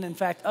way in. In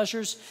fact,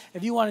 ushers,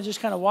 if you want to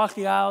just kind of walk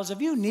the aisles,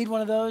 if you need one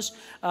of those,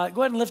 go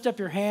ahead and lift up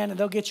your hand and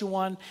they'll get you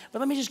one. But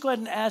let me just go ahead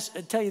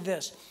and tell you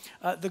this.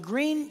 The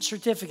green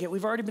certificate,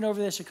 we've already been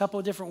over this a couple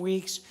of different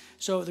weeks.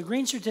 So the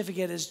green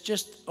certificate is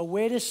just a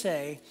way to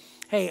say,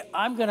 hey,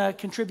 I'm going to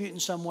contribute in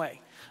some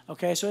way.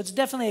 Okay, so it's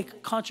definitely a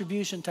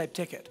contribution type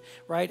ticket,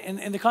 right?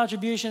 And the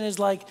contribution is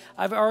like,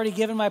 I've already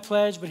given my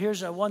pledge, but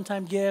here's a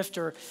one-time gift,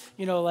 or,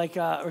 you know, like,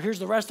 or here's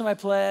the rest of my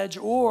pledge,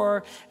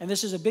 or, and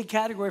this is a big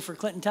category for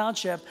Clinton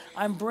Township,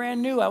 I'm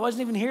brand new. I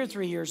wasn't even here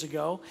 3 years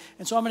ago,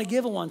 and so I'm going to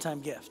give a one-time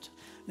gift.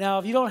 Now,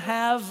 if you don't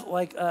have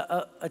like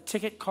a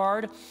ticket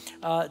card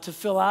to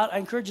fill out, I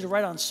encourage you to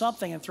write on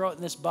something and throw it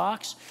in this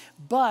box.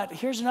 But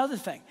here's another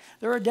thing.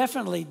 There are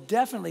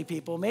definitely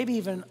people, maybe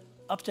even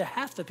up to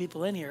half the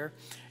people in here,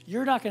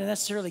 you're not going to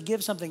necessarily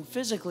give something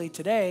physically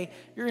today.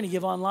 You're going to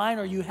give online,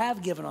 or you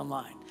have given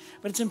online.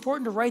 But it's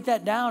important to write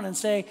that down and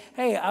say,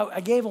 hey, I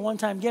gave a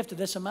one-time gift of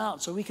this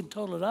amount, so we can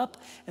total it up,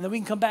 and then we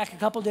can come back a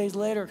couple days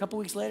later, a couple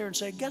weeks later, and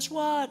say, guess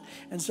what?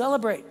 And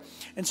celebrate.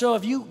 And so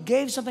if you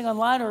gave something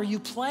online, or you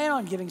plan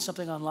on giving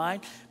something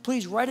online,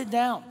 please write it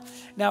down.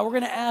 Now, we're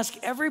going to ask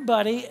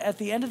everybody at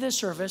the end of this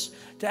service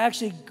to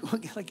actually,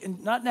 like,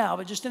 not now,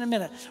 but just in a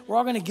minute, we're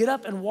all going to get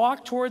up and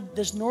walk toward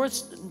this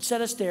north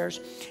set of stairs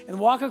and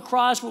walk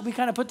across what we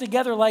kind of put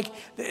together, like,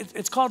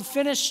 it's called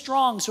Finish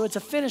Strong, so it's a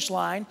finish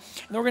line.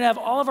 And we're going to have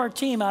all of our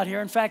team out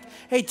here. In fact,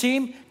 hey,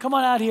 team, come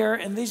on out here,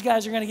 and these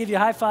guys are going to give you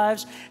high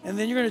fives, and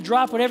then you're going to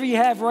drop whatever you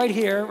have right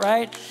here,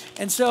 right?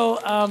 And so,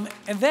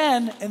 and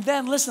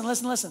then,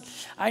 listen.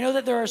 I know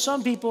that there are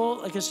some people,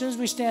 like, as soon as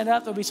we stand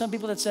up, there'll be some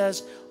people that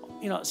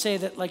say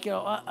that, like,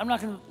 I'm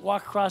not going to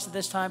walk across at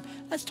this time.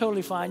 That's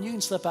totally fine. You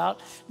can slip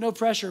out. No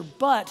pressure.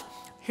 But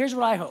here's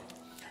what I hope.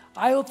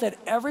 I hope that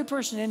every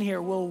person in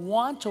here will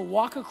want to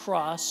walk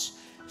across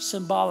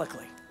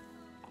symbolically.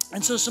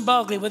 And so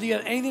symbolically, whether you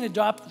have anything to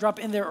drop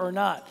in there or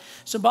not,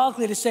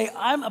 symbolically to say,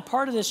 I'm a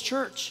part of this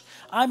church.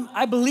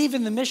 I believe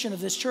in the mission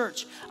of this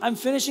church. I'm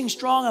finishing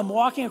strong. I'm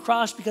walking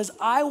across because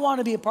I want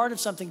to be a part of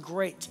something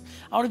great.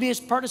 I want to be a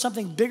part of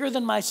something bigger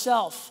than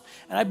myself.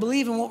 And I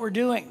believe in what we're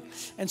doing.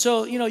 And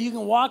so, you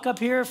can walk up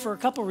here for a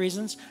couple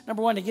reasons.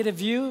 Number one, to get a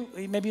view.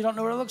 Maybe you don't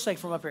know what it looks like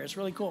from up here. It's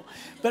really cool.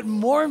 But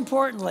more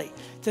importantly,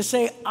 to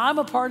say, I'm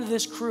a part of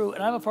this crew,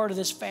 and I'm a part of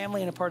this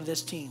family, and a part of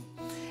this team.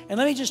 And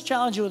let me just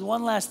challenge you with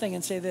one last thing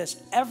and say this.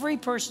 Every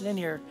person in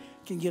here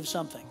can give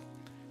something.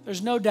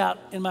 There's no doubt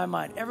in my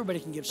mind. Everybody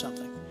can give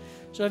something.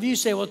 So if you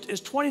say, well,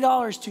 is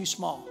 $20 too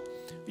small?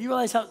 You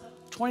realize how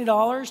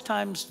 $20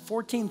 times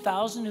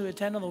 14,000 who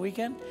attend on the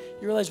weekend,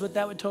 you realize what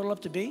that would total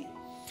up to be?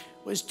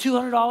 Was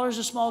 $200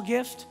 a small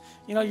gift?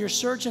 You know, you're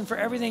searching for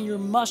everything, you're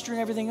mustering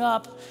everything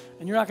up,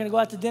 and you're not going to go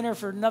out to dinner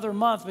for another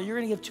month, but you're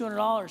going to give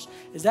 $200.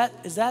 Is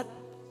that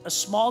a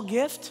small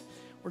gift?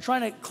 We're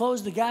trying to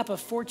close the gap of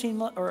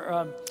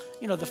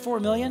the 4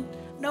 million.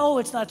 No,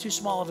 it's not too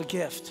small of a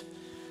gift.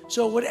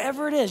 So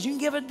whatever it is, you can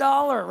give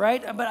 $1,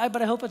 right? But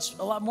I hope it's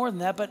a lot more than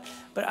that. But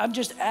I'm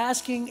just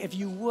asking if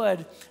you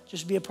would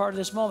just be a part of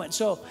this moment.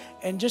 So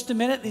in just a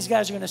minute, these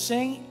guys are going to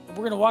sing. We're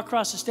going to walk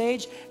across the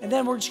stage, and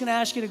then we're just going to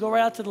ask you to go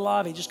right out to the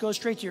lobby. Just go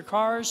straight to your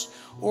cars,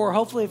 or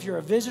hopefully if you're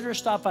a visitor,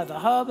 stop by the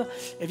hub.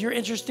 If you're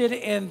interested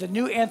in the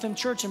new Anthem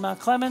Church in Mount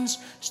Clemens,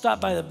 stop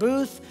by the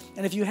booth.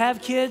 And if you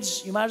have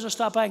kids, you might as well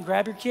stop by and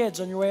grab your kids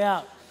on your way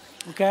out.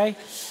 Okay?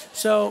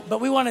 So,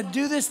 but we want to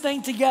do this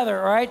thing together,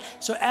 all right?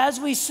 So as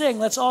we sing,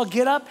 let's all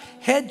get up,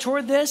 head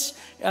toward this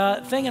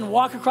thing, and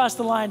walk across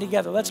the line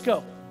together. Let's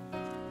go.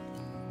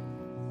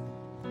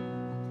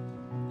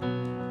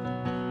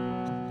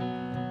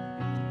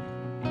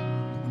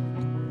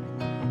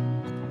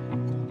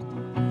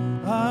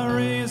 I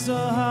raise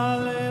a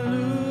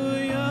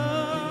hallelujah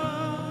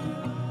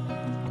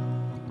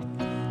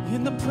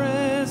in the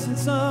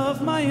presence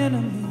of my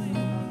enemies.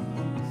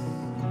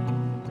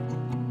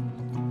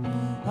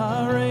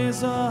 I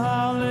raise a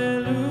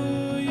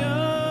hallelujah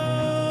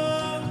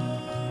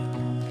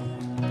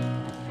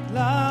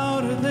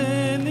louder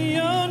than the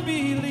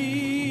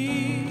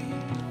unbelief.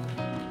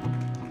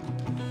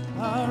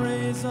 I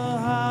raise a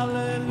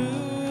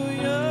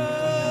hallelujah.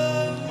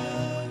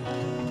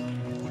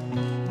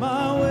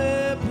 My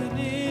weapon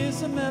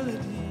is a melody.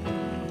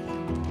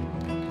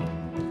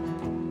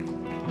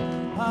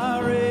 I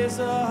raise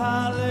a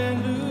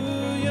hallelujah.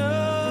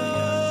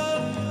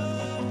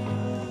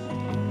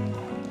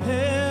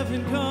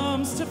 Heaven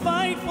comes to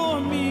fight for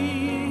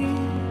me.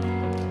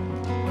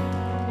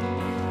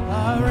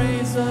 I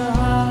raise a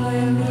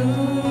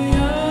hallelujah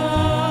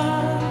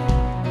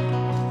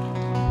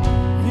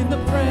in the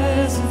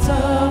presence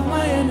of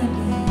my enemies.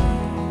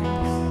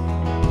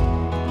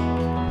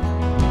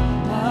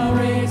 I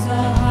raise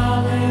a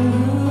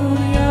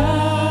hallelujah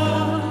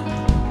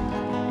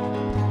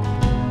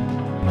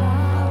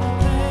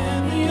louder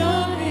than the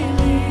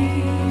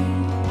unbelief.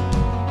 I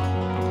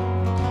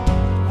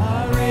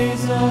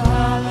raise a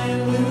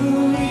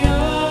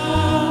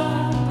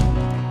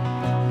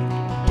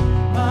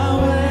hallelujah.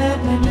 My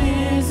weapon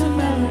is a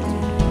melody.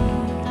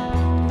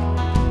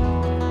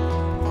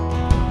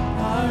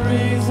 I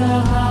raise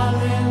a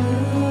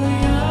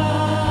hallelujah.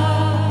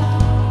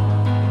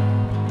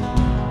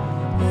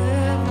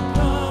 Heaven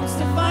comes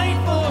to fight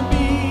for me.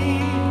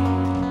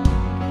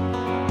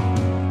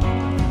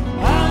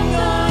 I'm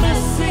gonna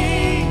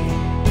sing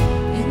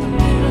in the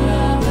middle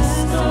of the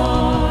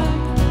storm.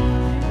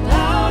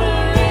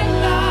 Louder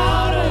and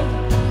louder,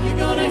 you're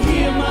gonna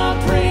hear my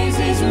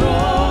praises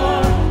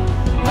roar.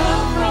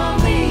 Up from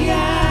the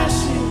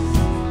ashes,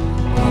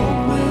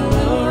 hope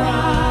will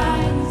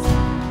arise.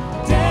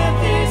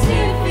 Death is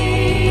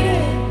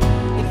defeated,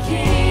 the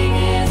King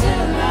is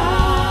alive.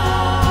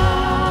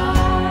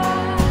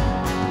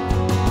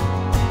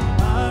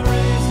 I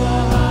raise a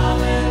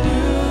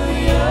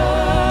hallelujah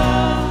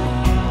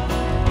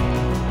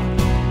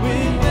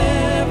with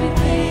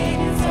everything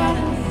inside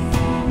of me.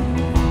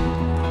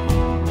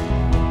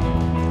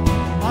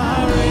 I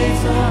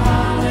raise a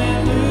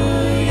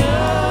hallelujah.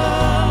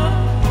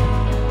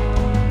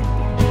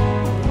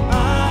 I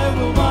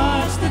will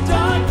watch the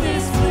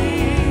darkness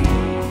flee.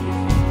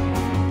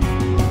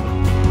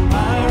 I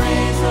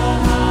raise a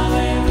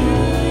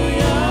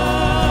hallelujah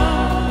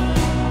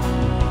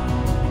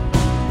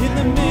in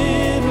the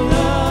middle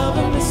of a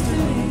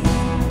mystery.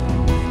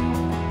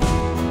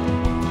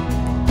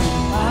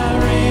 I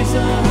raise a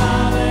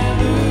hallelujah.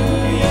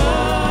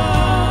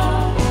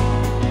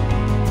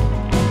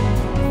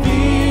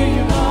 Fear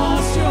you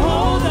lost your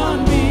hold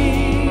on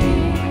me.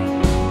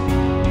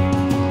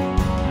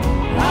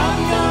 I'm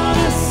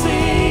gonna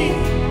sing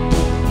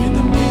in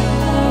the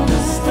middle of the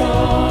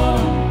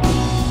storm.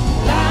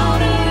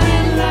 Louder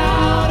and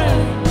louder,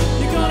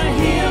 you're gonna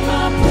hear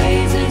my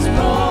praises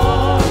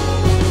roar.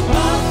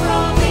 Up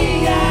from the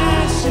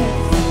ashes,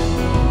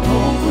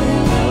 hope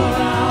will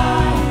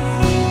arise.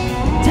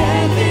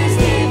 Death is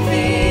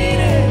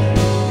defeated,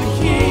 the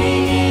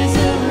King is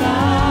alive.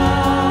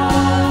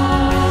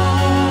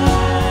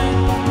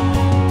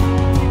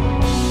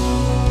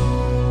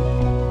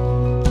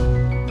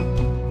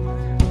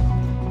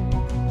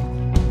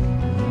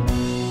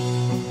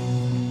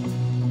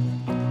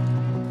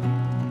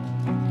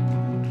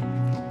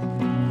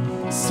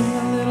 Sing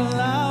a little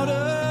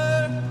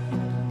louder.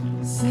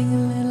 Sing a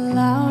little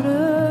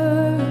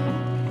louder.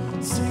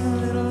 Sing a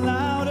little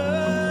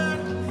louder.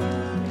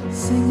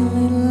 Sing a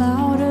little